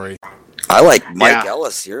different story. I like Mike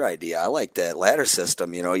Ellis, your idea. I like that ladder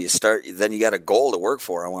system. You start, then you got a goal to work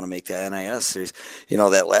for. I want to make the NIS series.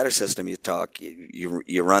 That ladder system you talk,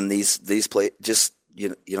 you run these play, just,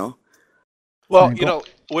 Well,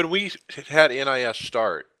 when we had NIS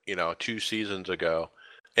start, 2 seasons ago,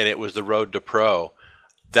 and it was the Road to Pro,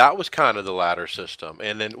 that was kind of the ladder system.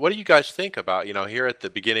 And then what do you guys think about, here at the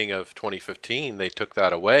beginning of 2015, they took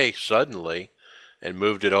that away suddenly and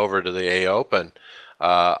moved it over to the A Open.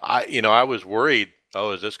 I was worried,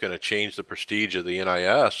 is this going to change the prestige of the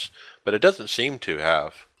NIS? But it doesn't seem to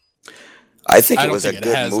have. I think it was a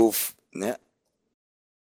good move. Yeah.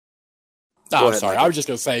 No, sorry. I was just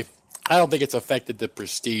going to say, I don't think it's affected the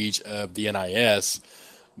prestige of the NIS,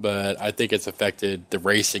 but I think it's affected the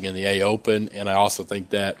racing in the A Open. And I also think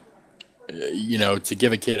that, to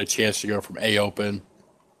give a kid a chance to go from A Open,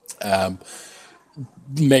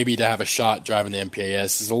 maybe to have a shot driving the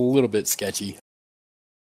MPAS is a little bit sketchy.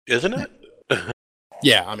 Isn't it?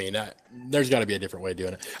 Yeah, I mean, there's got to be a different way of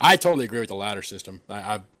doing it. I totally agree with the ladder system.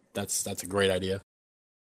 That's a great idea.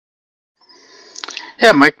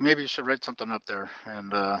 Yeah, Mike, maybe you should write something up there,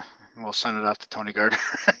 and we'll send it off to Tony Gardner.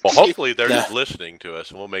 Well, hopefully they're just listening to us,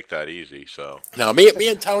 and we'll make that easy. So no, me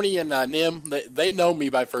and Tony and Nim, they know me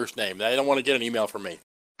by first name. They don't want to get an email from me.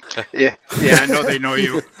 Yeah, I know they know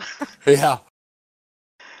you. Yeah.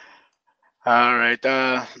 All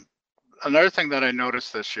right. Another thing that I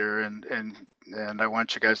noticed this year, and I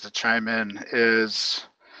want you guys to chime in, is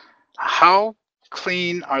how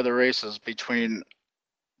clean are the races between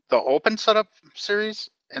the open setup series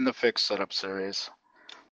and the fixed setup series?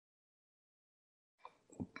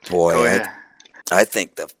 Boy, I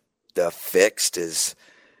think the fixed is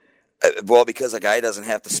because a guy doesn't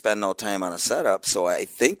have to spend no time on a setup, so I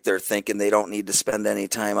think they're thinking they don't need to spend any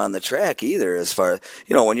time on the track either. As far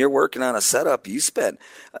when you're working on a setup, you spend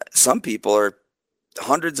some people are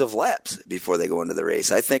hundreds of laps before they go into the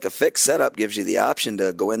race. I think a fixed setup gives you the option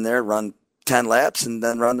to go in there, run 10 laps, and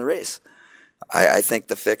then run the race. I think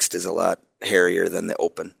the fixed is a lot hairier than the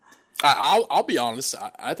open. I'll be honest.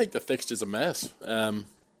 I think the fixed is a mess.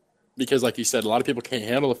 Because, like you said, a lot of people can't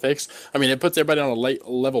handle the fixed. I mean, it puts everybody on a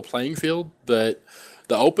level playing field. But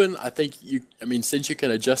the open, I think since you can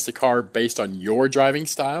adjust the car based on your driving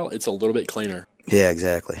style, it's a little bit cleaner. Yeah,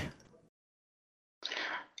 exactly.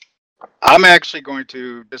 I'm actually going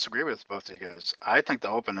to disagree with both of you guys. I think the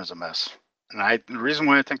open is a mess. And the reason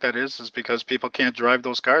why I think that is because people can't drive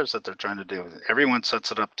those cars that they're trying to do. Everyone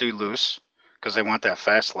sets it up too loose because they want that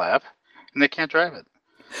fast lap, and they can't drive it.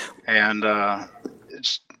 And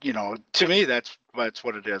it's to me that's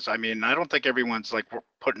what it is. I mean, I don't think everyone's like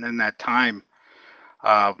putting in that time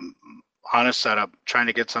on a setup trying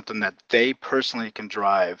to get something that they personally can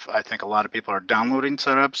drive. I think a lot of people are downloading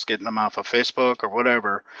setups, getting them off of Facebook or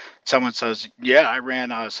whatever. Someone says, "Yeah, I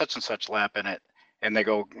ran such and such lap in it," and they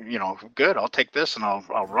go, "Good, I'll take this and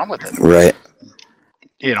I'll run with it." Right.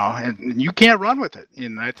 And you can't run with it.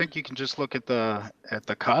 And I think you can just look at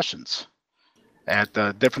the cautions, at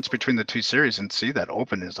the difference between the two series, and see that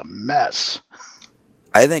open is a mess.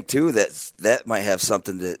 I think too that might have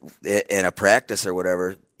something to in a practice or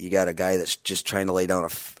whatever. You got a guy that's just trying to lay down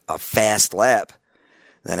a fast lap.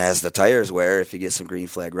 Then as the tires wear, if you get some green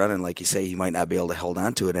flag running, like you say, he might not be able to hold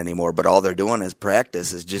on to it anymore. But all they're doing is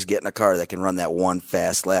practice is just getting a car that can run that one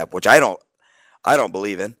fast lap, which I don't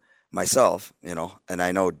believe in myself, and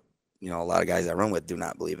I know, a lot of guys I run with do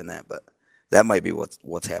not believe in that, but that might be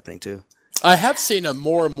what's happening too. I have seen a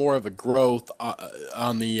more and more of a growth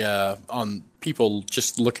on people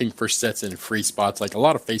just looking for sets in free spots. Like a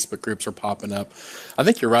lot of Facebook groups are popping up. I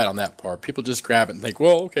think you're right on that part. People just grab it and think,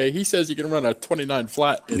 well, okay, he says you can run a 29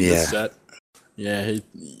 flat in this set.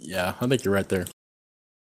 Yeah, I think you're right there.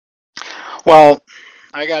 Well,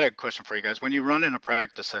 I got a question for you guys. When you run in a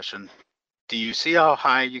practice session, do you see how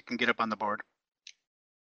high you can get up on the board?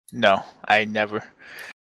 No, I never.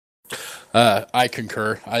 I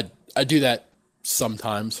concur. I do that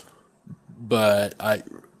sometimes, but I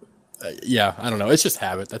don't know. It's just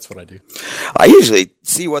habit. That's what I do. I usually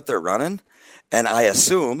see what they're running, and I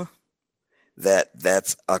assume that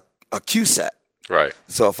that's a Q set. Right.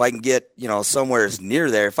 So if I can get, somewhere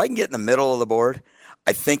near there, if I can get in the middle of the board,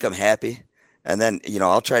 I think I'm happy. And then,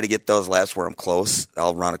 I'll try to get those laps where I'm close.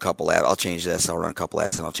 I'll run a couple laps. I'll change this. I'll run a couple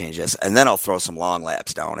laps, and I'll change this. And then I'll throw some long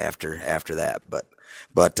laps down after that.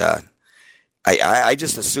 But I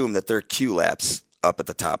just assume that they're Q laps up at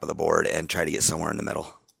the top of the board and try to get somewhere in the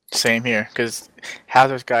middle. Same here, because half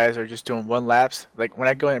those guys are just doing one laps. Like when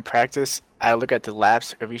I go in practice, I look at the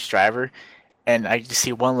laps of each driver, and I just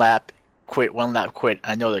see one lap quit, one lap quit.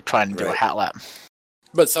 I know they're trying to do a hat lap.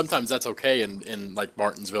 But sometimes that's okay in like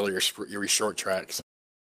Martinsville or your short tracks.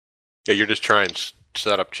 Yeah, you're just trying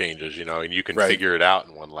setup changes, and you can figure it out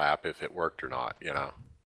in one lap if it worked or not,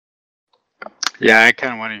 Yeah, I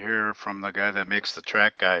kind of want to hear from the guy that makes the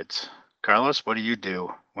track guides. Carlos, what do you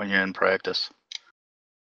do when you're in practice?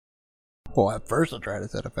 Well, at first I try to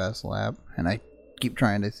set a fast lap, and I keep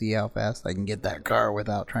trying to see how fast I can get that car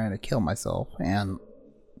without trying to kill myself. And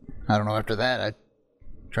I don't know, after that, I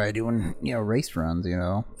try doing, race runs,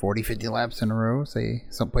 40, 50 laps in a row, say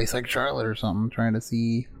someplace like Charlotte or something, trying to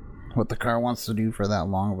see what the car wants to do for that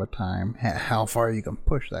long of a time, how far you can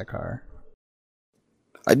push that car.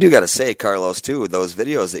 I do got to say, Carlos, too, those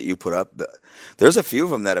videos that you put up, there's a few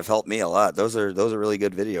of them that have helped me a lot. Those are really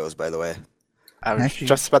good videos, by the way. I was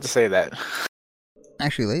just about to say that.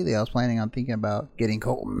 Actually, lately I was planning on thinking about getting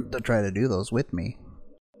Colton to try to do those with me.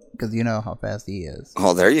 Because you know how fast he is.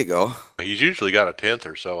 Oh, there you go. He's usually got a tenth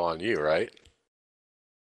or so on you, right?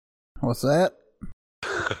 What's that?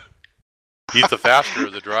 He's the faster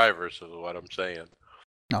of the drivers, is what I'm saying.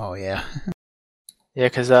 Oh, yeah. Yeah,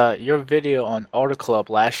 because your video on Auto Club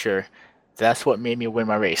last year, that's what made me win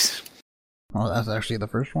my race. Oh, that's actually the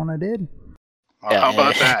first one I did. Yeah, how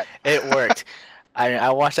about that? It worked.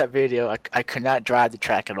 I watched that video. I could not drive the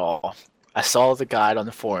track at all. I saw the guide on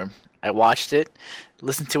the forum. I watched it,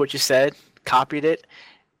 listened to what you said, copied it,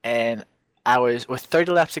 and with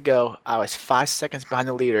 30 laps to go, I was 5 seconds behind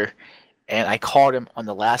the leader, and I called him on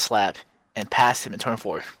the last lap and passed him in turn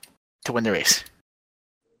 4 to win the race.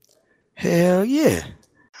 Hell yeah.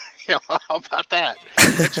 Yeah, how about that?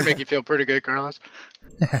 That should make you feel pretty good, Carlos.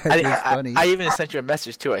 I even sent you a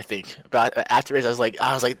message too, I think. About after race, I was like,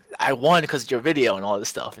 I won because of your video and all this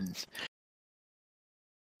stuff, and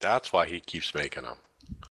that's why he keeps making them.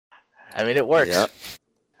 I mean, it works.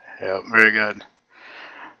 Yeah, very good.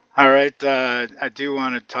 All right, I do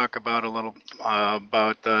want to talk about a little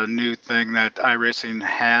about the new thing that iRacing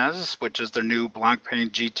has, which is their new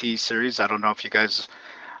Blancpain GT series. I don't know if you guys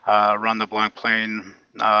run the Blancpain,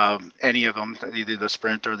 any of them, either the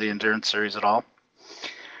Sprint or the Endurance series at all.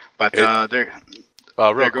 But they're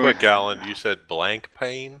real quick, Alan, you said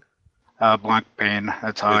Blancpain? Blancpain.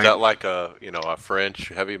 That's how. Is that like a French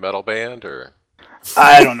heavy metal band or?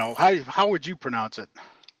 I don't know. How would you pronounce it?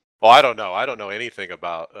 Well, I don't know. I don't know anything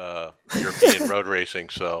about European road racing,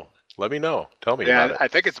 so let me know. Tell me about it. I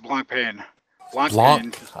think it's Blancpain.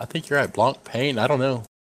 Blanc. I think you're right. Blancpain. I don't know.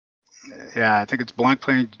 Yeah, I think it's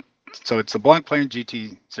Blancpain. So it's the Blancpain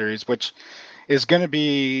GT series, which is going to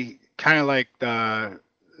be kind of like the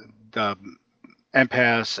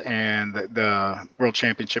MPAS and the World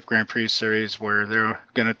Championship Grand Prix series, where they're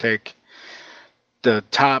going to take the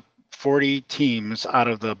top 40 teams out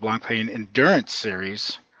of the Blancpain Endurance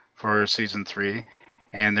series for season 3,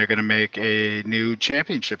 and they're going to make a new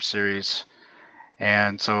championship series.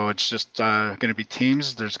 And so it's just going to be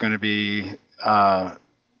teams. There's going to be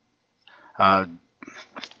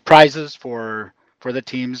prizes for the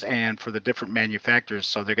teams and for the different manufacturers.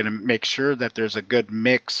 So they're going to make sure that there's a good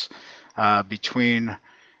mix between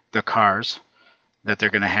the cars that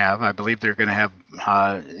they're going to have. I believe they're going to have,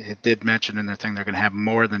 it did mention in their thing, they're going to have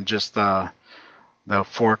more than just the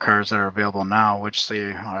 4 cars that are available now, which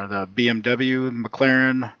are the BMW,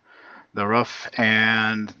 McLaren, the Rough,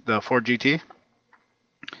 and the Ford GT.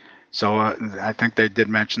 So I think they did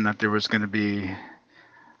mention that there was going to be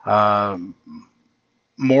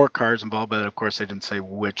more cars involved, but of course they didn't say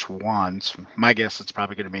which ones. My guess it's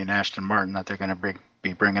probably going to be an Aston Martin that they're going to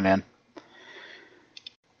be bringing in.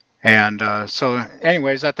 And so,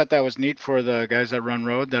 anyways, I thought that was neat for the guys that run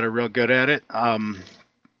road that are real good at it. I'm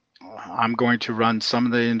going to run some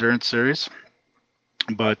of the endurance series,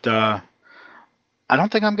 but I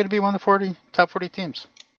don't think I'm going to be one of the top 40 teams.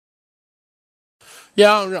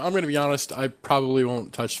 Yeah, I'm going to be honest. I probably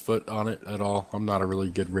won't touch foot on it at all. I'm not a really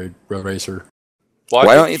good road racer. Well,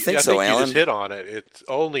 Why don't you think so, I think Alan? you just hit on it. It's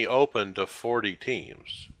only open to 40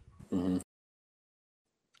 teams. Mm-hmm.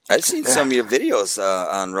 I've seen some of your videos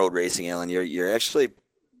on road racing, Alan. You're actually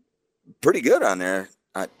pretty good on there.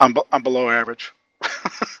 I'm below average.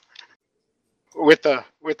 with the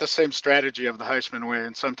same strategy of the Heishman Way,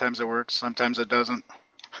 and sometimes it works, sometimes it doesn't.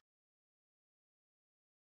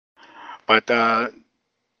 But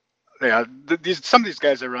yeah, some of these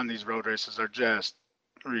guys that run these road races are just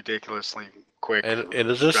ridiculously quick. And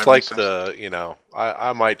is this like the,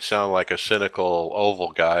 I might sound like a cynical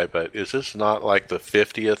oval guy, but is this not like the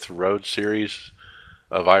 50th road series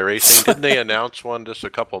of iRacing? Didn't they announce one just a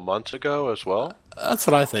couple months ago as well? That's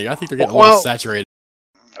what I think. I think they're getting a little saturated.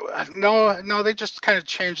 No, they just kind of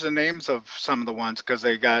changed the names of some of the ones because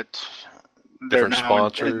they got different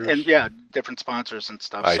sponsors. And yeah, different sponsors and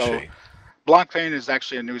stuff. I see. Blancpain is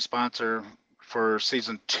actually a new sponsor for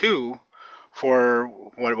season 2 for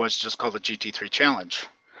what was just called the GT3 Challenge.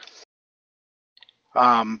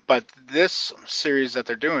 But this series that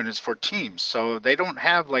they're doing is for teams, so they don't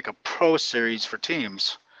have like a pro series for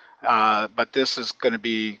teams. But this is going to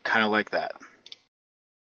be kind of like that.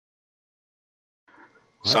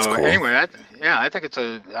 That's so cool. Anyway, I think it's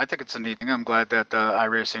a neat thing. I'm glad that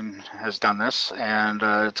iRacing has done this, and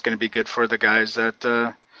it's going to be good for the guys that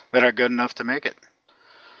are good enough to make it.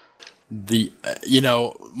 The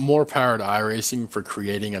more power to iRacing for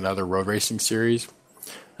creating another road racing series.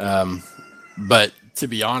 But to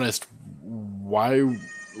be honest, why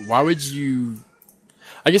would you?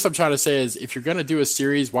 I guess I'm trying to say is if you're going to do a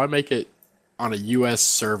series, why make it on a U.S.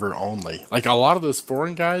 server only? Like a lot of those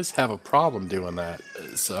foreign guys have a problem doing that.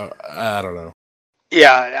 So I don't know.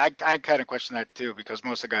 Yeah, I kind of question that too because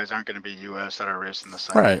most of the guys aren't going to be U.S. that are racing the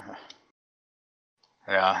same. Right.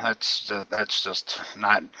 Yeah, that's just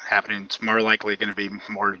not happening. It's more likely going to be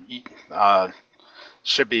more.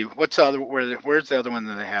 Should be. What's the other? Where's the other one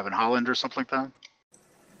that they have in Holland or something like that?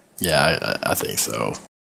 Yeah, I think so.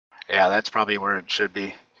 Yeah, that's probably where it should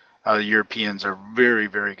be. The Europeans are very,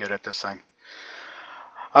 very good at this thing.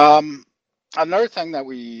 Another thing that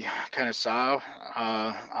we kind of saw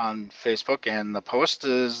on Facebook and the post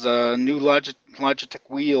is the new Logitech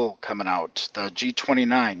wheel coming out, the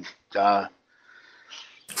G29. The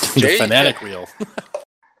Fanatic wheel.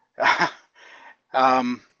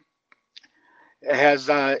 Has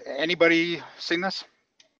anybody seen this?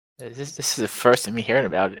 This is the first time me hearing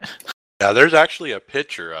about it. Yeah, there's actually a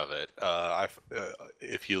picture of it.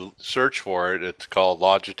 If you search for it, it's called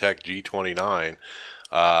Logitech G29.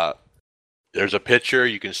 There's a picture.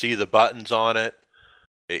 You can see the buttons on it.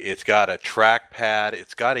 It's got a trackpad.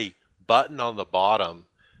 It's got a button on the bottom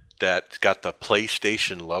that's got the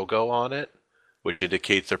PlayStation logo on it, which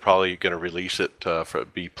indicates they're probably going to release it for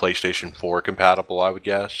be PlayStation 4 compatible, I would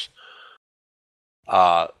guess.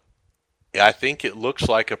 I think it looks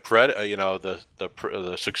like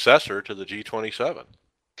the successor to the G27.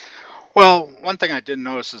 Well, one thing I did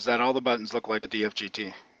notice is that all the buttons look like the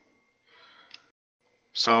DFGT.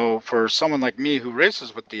 So for someone like me who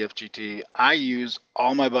races with DFGT, I use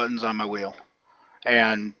all my buttons on my wheel,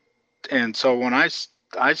 and so when I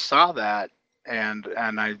saw that and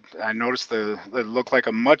I noticed it looked like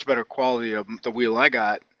a much better quality of the wheel I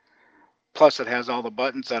got. Plus, it has all the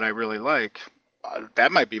buttons that I really like.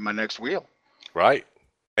 That might be my next wheel. Right.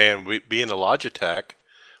 And being a Logitech,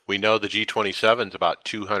 we know the G27 is about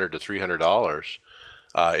 $200 to $300.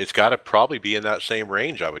 It's got to probably be in that same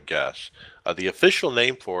range, I would guess. The official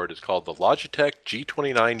name for it is called the Logitech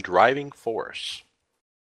G29 Driving Force.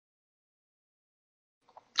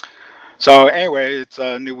 So anyway, it's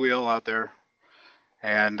a new wheel out there,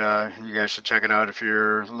 and you guys should check it out if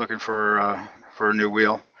you're looking for a new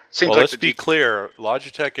wheel. Well, let's be clear.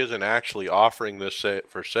 Logitech isn't actually offering this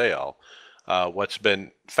for sale. What's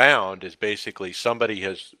been found is basically somebody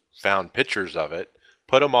has found pictures of it,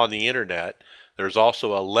 put them on the internet. There's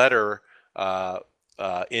also a letter,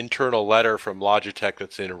 internal letter from Logitech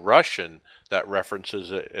that's in Russian that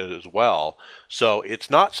references it as well. So it's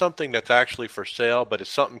not something that's actually for sale, but it's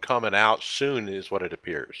something coming out soon is what it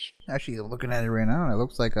appears. Actually, looking at it right now, it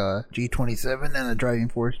looks like a G27 and a Driving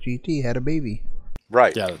Force GT had a baby.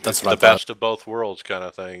 Right. Yeah, that's the best of both worlds kind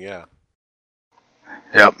of thing, yeah.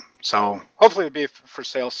 Yep. So hopefully it'll be for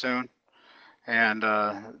sale soon. And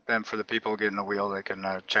then for the people getting the wheel, they can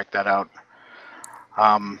check that out.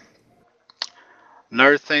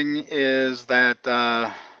 Another thing is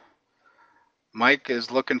that Mike is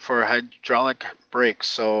looking for hydraulic brakes.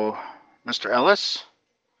 So, Mr. Ellis?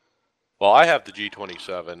 Well, I have the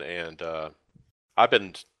G27, and I've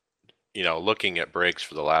been, looking at brakes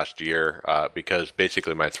for the last year because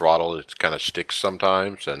basically my throttle it kind of sticks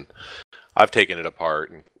sometimes, and I've taken it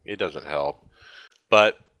apart, and it doesn't help.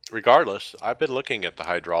 But regardless, I've been looking at the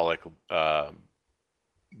hydraulic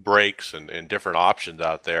brakes and different options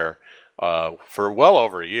out there for well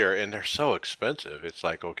over a year, and they're so expensive. It's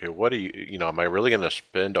like, okay, what do am I really going to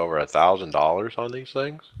spend over $1,000 on these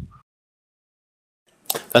things?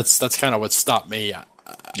 That's kind of what stopped me.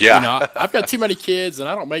 Yeah. I've got too many kids, and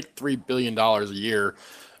I don't make $3 billion a year.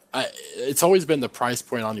 It's always been the price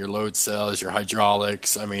point on your load cells, your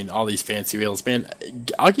hydraulics. I mean, all these fancy wheels. Man,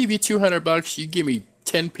 I'll give you $200. You give me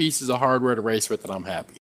 10 pieces of hardware to race with, and I'm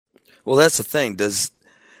happy. Well, that's the thing. Does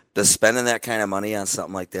spending that kind of money on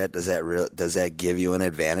something like that, does that give you an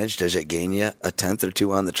advantage? Does it gain you a tenth or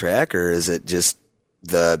two on the track, or is it just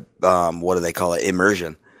the what do they call it,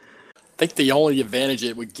 immersion? I think the only advantage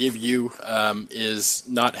it would give you is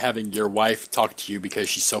not having your wife talk to you because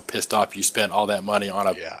she's so pissed off you spent all that money on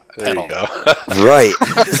a pedal. You go. Right.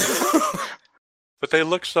 But they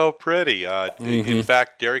look so pretty. In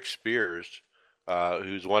fact, Derek Spears,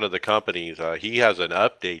 who's one of the companies, he has an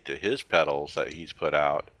update to his pedals that he's put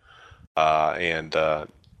out, and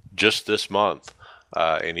just this month.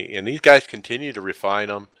 And these guys continue to refine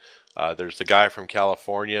them. There's the guy from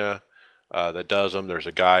California that does them. There's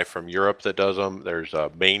a guy from Europe that does them. There's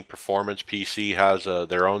Main Performance PC has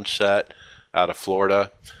their own set out of Florida.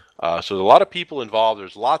 So there's a lot of people involved.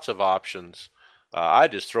 There's lots of options. I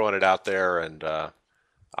just throwing it out there, and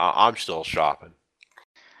I'm still shopping.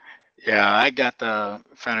 Yeah, I got the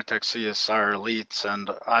Fanatec CSR Elites, and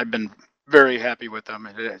I've been very happy with them.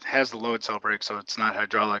 It has the load cell brake, so it's not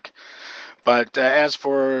hydraulic. But as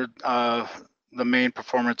for the Main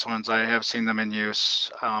Performance ones, I have seen them in use.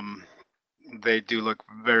 They do look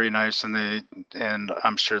very nice, and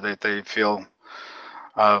I'm sure that they feel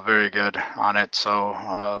very good on it. So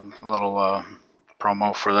a little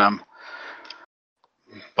promo for them.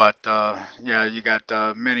 But yeah, you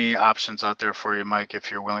got many options out there for you, Mike,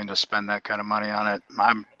 if you're willing to spend that kind of money on it.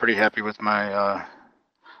 I'm pretty happy with my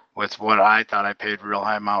with what I thought I paid real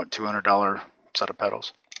high amount, $200 set of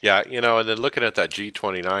pedals. Yeah, and then looking at that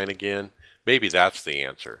G29 again, maybe that's the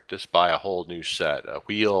answer. Just buy a whole new set, a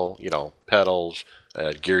wheel, pedals,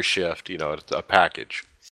 gear shift, a package.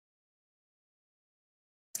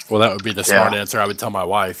 Well, that would be the smart answer. I would tell my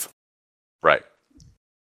wife. Right.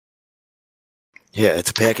 Yeah, it's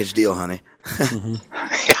a package deal, honey.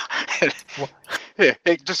 Yeah,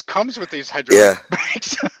 it just comes with these hydraulic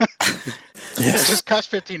brakes. It just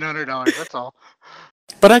costs $1,500. That's all.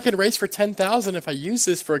 But I could race for $10,000 if I use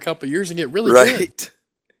this for a couple of years and get really good.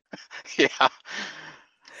 Yeah.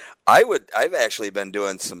 I've actually been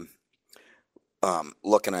doing some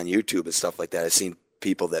looking on YouTube and stuff like that. I've seen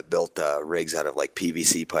people that built rigs out of like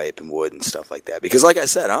PVC pipe and wood and stuff like that. Because like I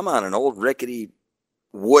said, I'm on an old rickety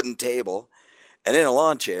wooden table and in a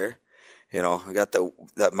lawn chair. I got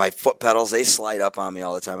my foot pedals, they slide up on me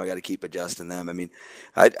all the time. I got to keep adjusting them. I mean,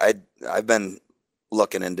 I've been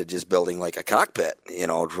looking into just building like a cockpit,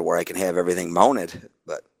 where I can have everything mounted.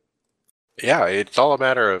 But yeah, it's all a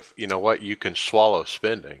matter of, what you can swallow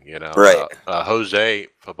spending, Right. Jose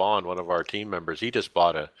Fabon, one of our team members, he just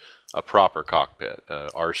bought a proper cockpit,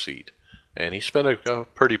 our seat, and he spent a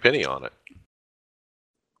pretty penny on it.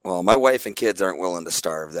 Well, my wife and kids aren't willing to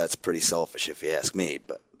starve. That's pretty selfish if you ask me,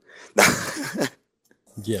 but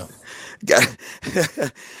yeah.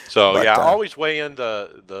 So I always weigh in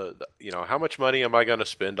the how much money am I going to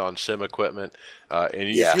spend on sim equipment?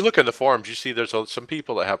 If you look in the forums, you see there's some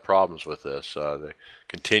people that have problems with this. They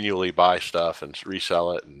continually buy stuff and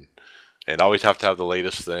resell it, and always have to have the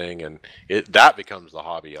latest thing, and that becomes the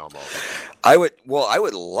hobby almost. I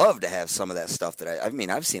would love to have some of that stuff that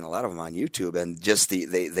I've seen a lot of them on YouTube, and just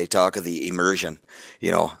they talk of the immersion,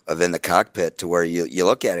 of in the cockpit, to where you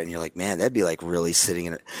look at it and you're like, man, that'd be like really sitting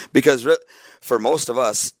in it. Because for most of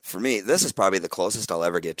us, for me, this is probably the closest I'll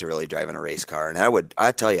ever get to really driving a race car. And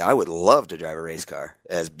I tell you, I would love to drive a race car.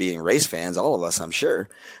 As being race fans, all of us, I'm sure.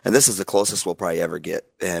 And this is the closest we'll probably ever get.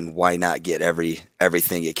 And why not get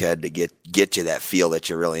everything you can to get you that feel that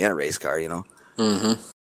you're really in a race car, Mm-hmm.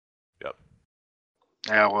 Yep.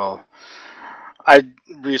 Yeah, well, I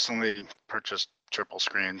recently purchased triple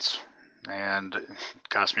screens, and it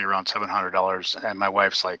cost me around $700. And my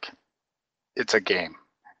wife's like, it's a game.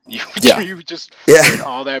 You just paid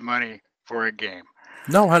all that money for a game.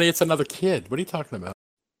 No, honey, it's another kid. What are you talking about?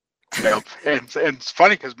 Yep. And it's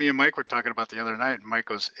funny because me and Mike were talking about the other night, and Mike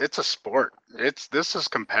goes, "It's a sport. This is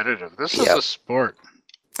competitive. This is a sport."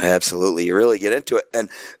 Absolutely, you really get into it. And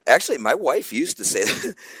actually, my wife used to say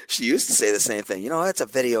she used to say the same thing. It's a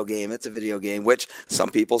video game. It's a video game. Which some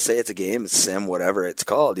people say it's a game, it's sim, whatever it's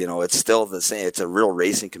called. It's still the same. It's a real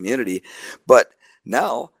racing community. But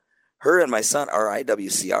now, her and my son, our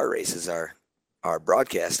IWCR races are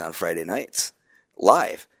broadcast on Friday nights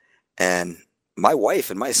live, and my wife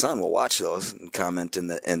and my son will watch those and comment in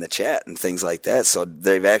the chat and things like that. So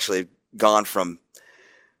they've actually gone from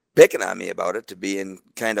picking on me about it to being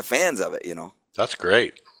kind of fans of it, That's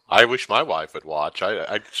great. I wish my wife would watch.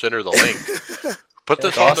 I'd send her the link. Put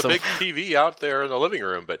this on the big TV out there in the living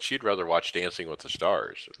room, but she'd rather watch Dancing with the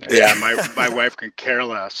Stars. Yeah, my wife can care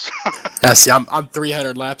less. Yeah, see, I'm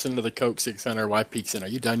 300 laps into the Coke 600. Wife peeks in. Are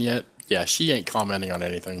you done yet? Yeah, she ain't commenting on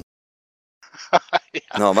anything. Yeah.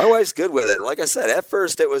 No, my wife's good with it. Like I said, at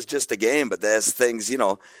first it was just a game, but as things,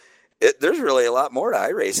 there's really a lot more to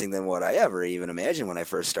iRacing than what I ever even imagined when I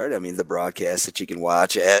first started. I mean, the broadcasts that you can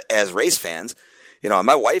watch as race fans.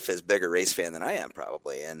 My wife is a bigger race fan than I am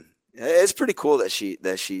probably, and it's pretty cool that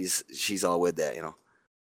she's all with that.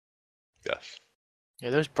 Yes. Yeah,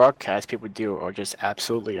 those broadcasts people do are just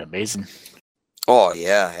absolutely amazing. Oh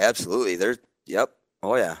yeah, absolutely. Yep.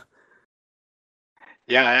 Oh yeah.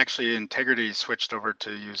 Yeah, actually, Integrity switched over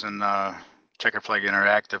to using Checker Flag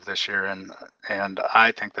Interactive this year, and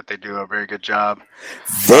I think that they do a very good job.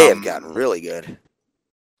 They have gotten really good.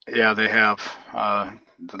 Yeah, they have.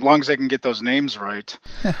 As long as they can get those names right.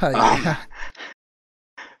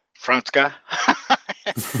 Franska.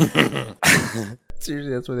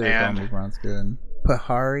 Seriously, that's what they call me, Franska. And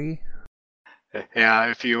Pahari. Yeah,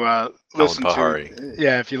 if you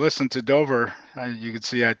listen to Dover, you can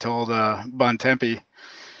see I told Bontempi,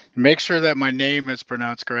 make sure that my name is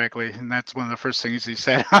pronounced correctly, and that's one of the first things he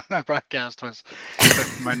said on that broadcast was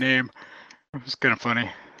my name. It was kind of funny.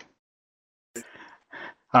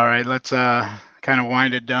 All right, let's kind of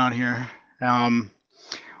wind it down here.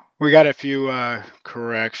 We got a few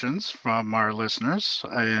corrections from our listeners,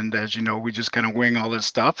 and as you know, we just kind of wing all this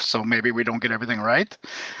stuff, so maybe we don't get everything right.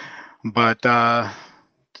 But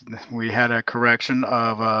we had a correction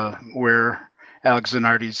of where Alex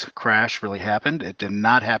Zanardi's crash really happened. It did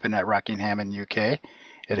not happen at Rockingham in UK.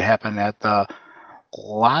 It happened at the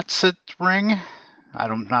Lotset Ring.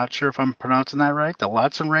 I'm not sure if I'm pronouncing that right. The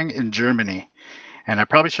Lotsen Ring in Germany. And I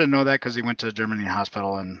probably should know that because he went to a Germany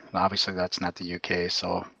hospital, and obviously that's not the UK.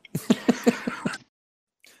 So,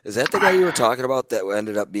 is that the guy you were talking about that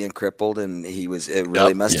ended up being crippled and it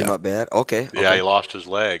really messed him up bad? Okay. Yeah, he lost his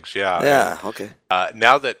legs. Yeah. Yeah. Okay.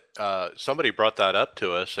 Now that somebody brought that up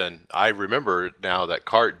to us, and I remember now that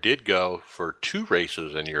CART did go for 2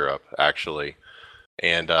 races in Europe actually,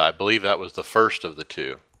 and I believe that was the first of the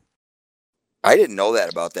 2. I didn't know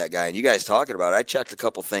that about that guy, and you guys talking about it. I checked a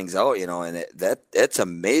couple things out, and it's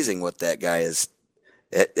amazing what that guy is.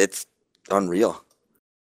 It's unreal.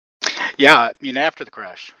 Yeah, I mean after the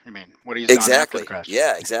crash. I mean, what he's done after the crash.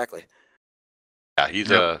 Yeah, exactly. Yeah,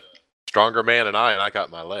 he's a stronger man than I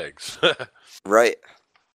got my legs. Right.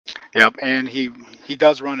 Yep, and he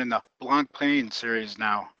does run in the Blanc Plain series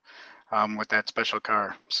now, with that special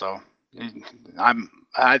car. So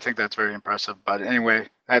I think that's very impressive. But anyway,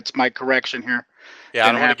 that's my correction here. Yeah,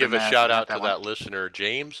 I want to give a shout out to that listener,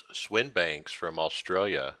 James Swinbanks from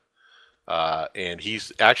Australia. And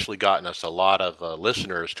he's actually gotten us a lot of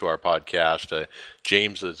listeners to our podcast.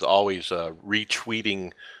 James is always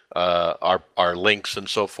retweeting our links and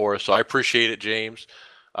so forth. So I appreciate it, James.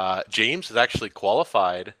 James is actually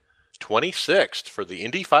qualified 26th for the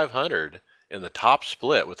Indy 500 in the top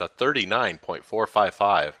split with a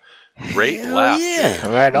 39.455. Great lap. Yeah,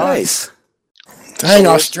 right on. Nice. Dang,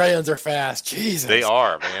 Australians are fast. Jesus. They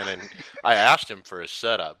are, man. And I asked him for his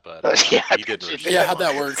setup, but he didn't respond. Yeah, how'd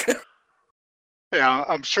that work? Yeah,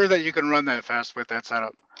 I'm sure that you can run that fast with that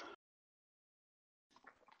setup.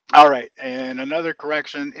 All right, and another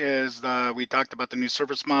correction is we talked about the new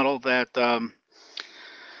surface model that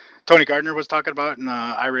Tony Gardner was talking about in the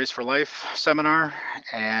iRace for Life seminar,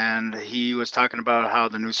 and he was talking about how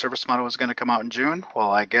the new surface model was going to come out in June.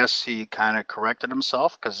 Well, I guess he kind of corrected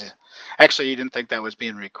himself because actually he didn't think that was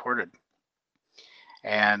being recorded.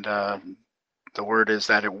 And the word is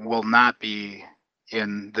that it will not be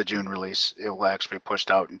in the June release. It will actually be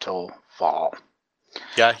pushed out until fall.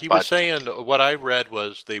 Yeah, he was saying what I read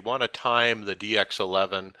was they want to time the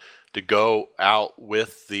DX11 to go out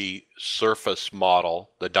with the surface model,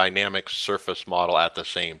 the dynamic surface model at the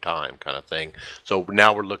same time kind of thing. So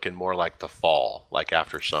now we're looking more like the fall, like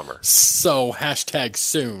after summer. So, hashtag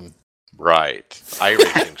soon. Right.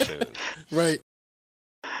 iRacing soon. Right.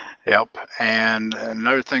 Yep. And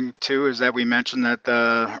another thing too is that we mentioned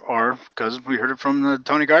that or because we heard it from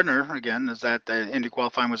Tony Gardner again, is that the Indy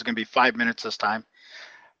qualifying was going to be 5 minutes this time,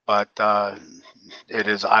 but it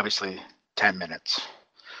is obviously 10 minutes.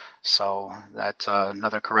 So that's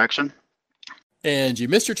another correction. And you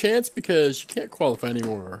missed your chance because you can't qualify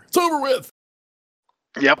anymore. It's over with.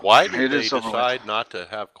 Yep. Why did they decide not to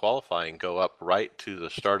have qualifying go up right to the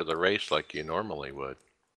start of the race like you normally would?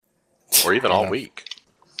 Or even all week?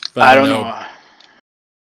 I don't know.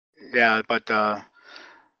 Yeah, but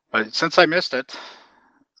since I missed it,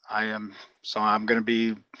 I'm going to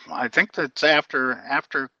be, I think that's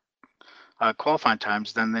after qualifying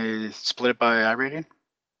times, then they split it by iRating.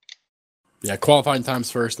 Yeah, qualifying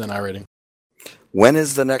times first, then iRating. When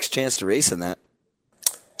is the next chance to race in that?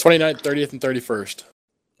 29th, 30th, and 31st.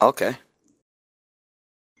 Okay.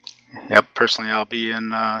 Yep, personally, I'll be in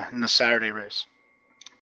the Saturday race.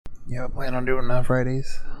 Yeah, I plan on doing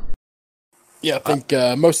Fridays. Yeah, I think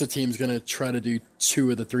most of the team's going to try to do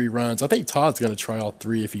 2 of the 3 runs. I think Todd's going to try all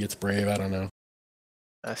 3 if he gets brave. I don't know.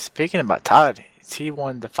 Speaking about Todd, he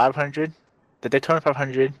won the 500, the Daytona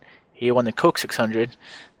 500. He won the Coke 600.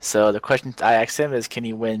 So the question I asked him is, can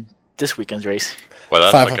he win this weekend's race?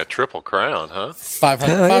 Well, that's like a triple crown, huh?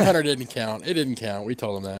 500 didn't count. It didn't count. We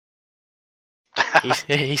told him that.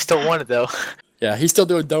 He still won it, though. Yeah, he's still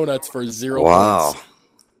doing donuts for 0 wow. points.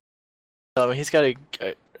 So he's got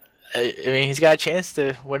he's got a chance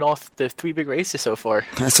to win all the 3 big races so far.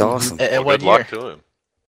 That's awesome. And good luck to him.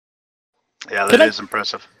 Yeah, that is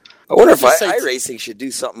impressive. I wonder if iRacing should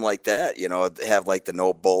do something like that, have like the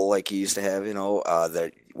no bull like he used to have,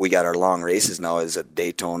 that we got our long races now is at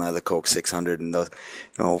Daytona, the Coke 600, and if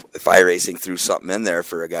iRacing threw something in there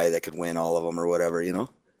for a guy that could win all of them or whatever, I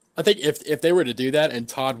think if they were to do that and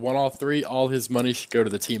Todd won all 3, all his money should go to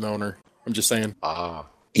the team owner. I'm just saying.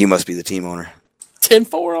 You must be the team owner.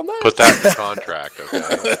 10-4 on that. Put that in the contract,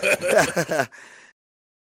 okay?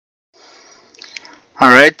 All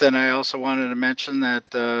right, then I also wanted to mention that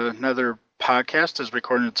another podcast is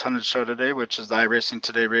recording its 100th show today, which is the iRacing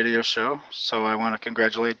Today radio show. So I want to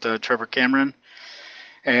congratulate Trevor Cameron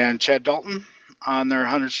and Chad Dalton on their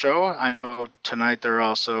 100th show. I know tonight they're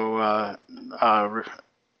also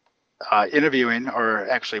interviewing, or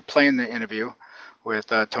actually playing the interview with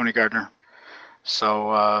Tony Gardner.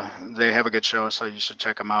 So they have a good show, so you should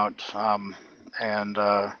check them out.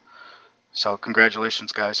 So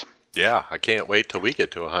congratulations, guys. Yeah, I can't wait till we get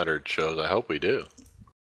to 100 shows. I hope we do.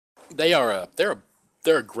 They are they're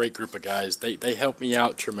a great group of guys. They help me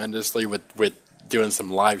out tremendously with doing some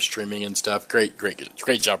live streaming and stuff. Great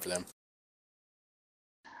job for them.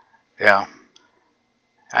 Yeah,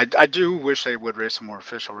 I do wish they would race some more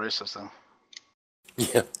official races though.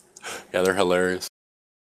 Yeah, they're hilarious.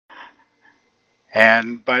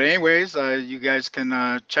 But anyways, you guys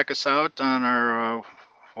can check us out on our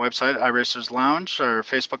website, iRacers Lounge, our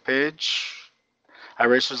Facebook page,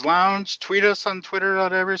 iRacers Lounge. Tweet us on Twitter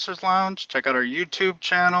at iRacers Lounge. Check out our YouTube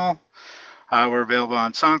channel. We're available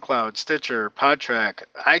on SoundCloud, Stitcher, Podtrack,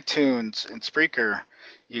 iTunes, and Spreaker.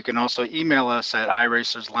 You can also email us at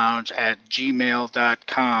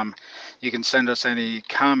iracerslounge@gmail.com. You can send us any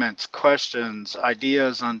comments, questions,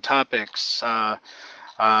 ideas on topics.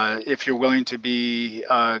 If you're willing to be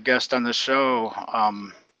a guest on the show,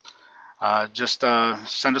 just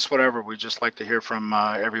send us whatever. We just like to hear from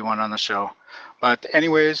everyone on the show. But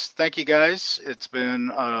anyways, thank you guys. It's been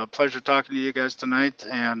a pleasure talking to you guys tonight,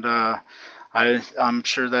 and I'm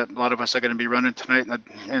sure that a lot of us are going to be running tonight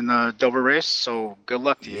in the Dover race. So good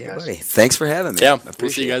luck to you guys. Buddy. Thanks for having me. Yeah,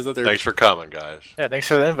 appreciate you guys out there. Thanks for coming, guys. Yeah, thanks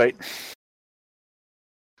for the invite.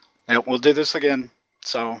 Yeah, we'll do this again.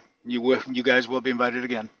 So you guys will be invited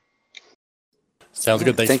again. Sounds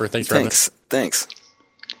good. Thanks for having us. Thanks.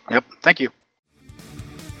 Yep. Thank you.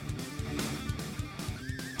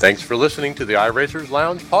 Thanks for listening to the iRacers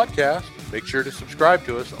Lounge podcast. Make sure to subscribe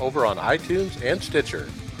to us over on iTunes and Stitcher.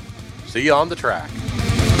 See you on the track.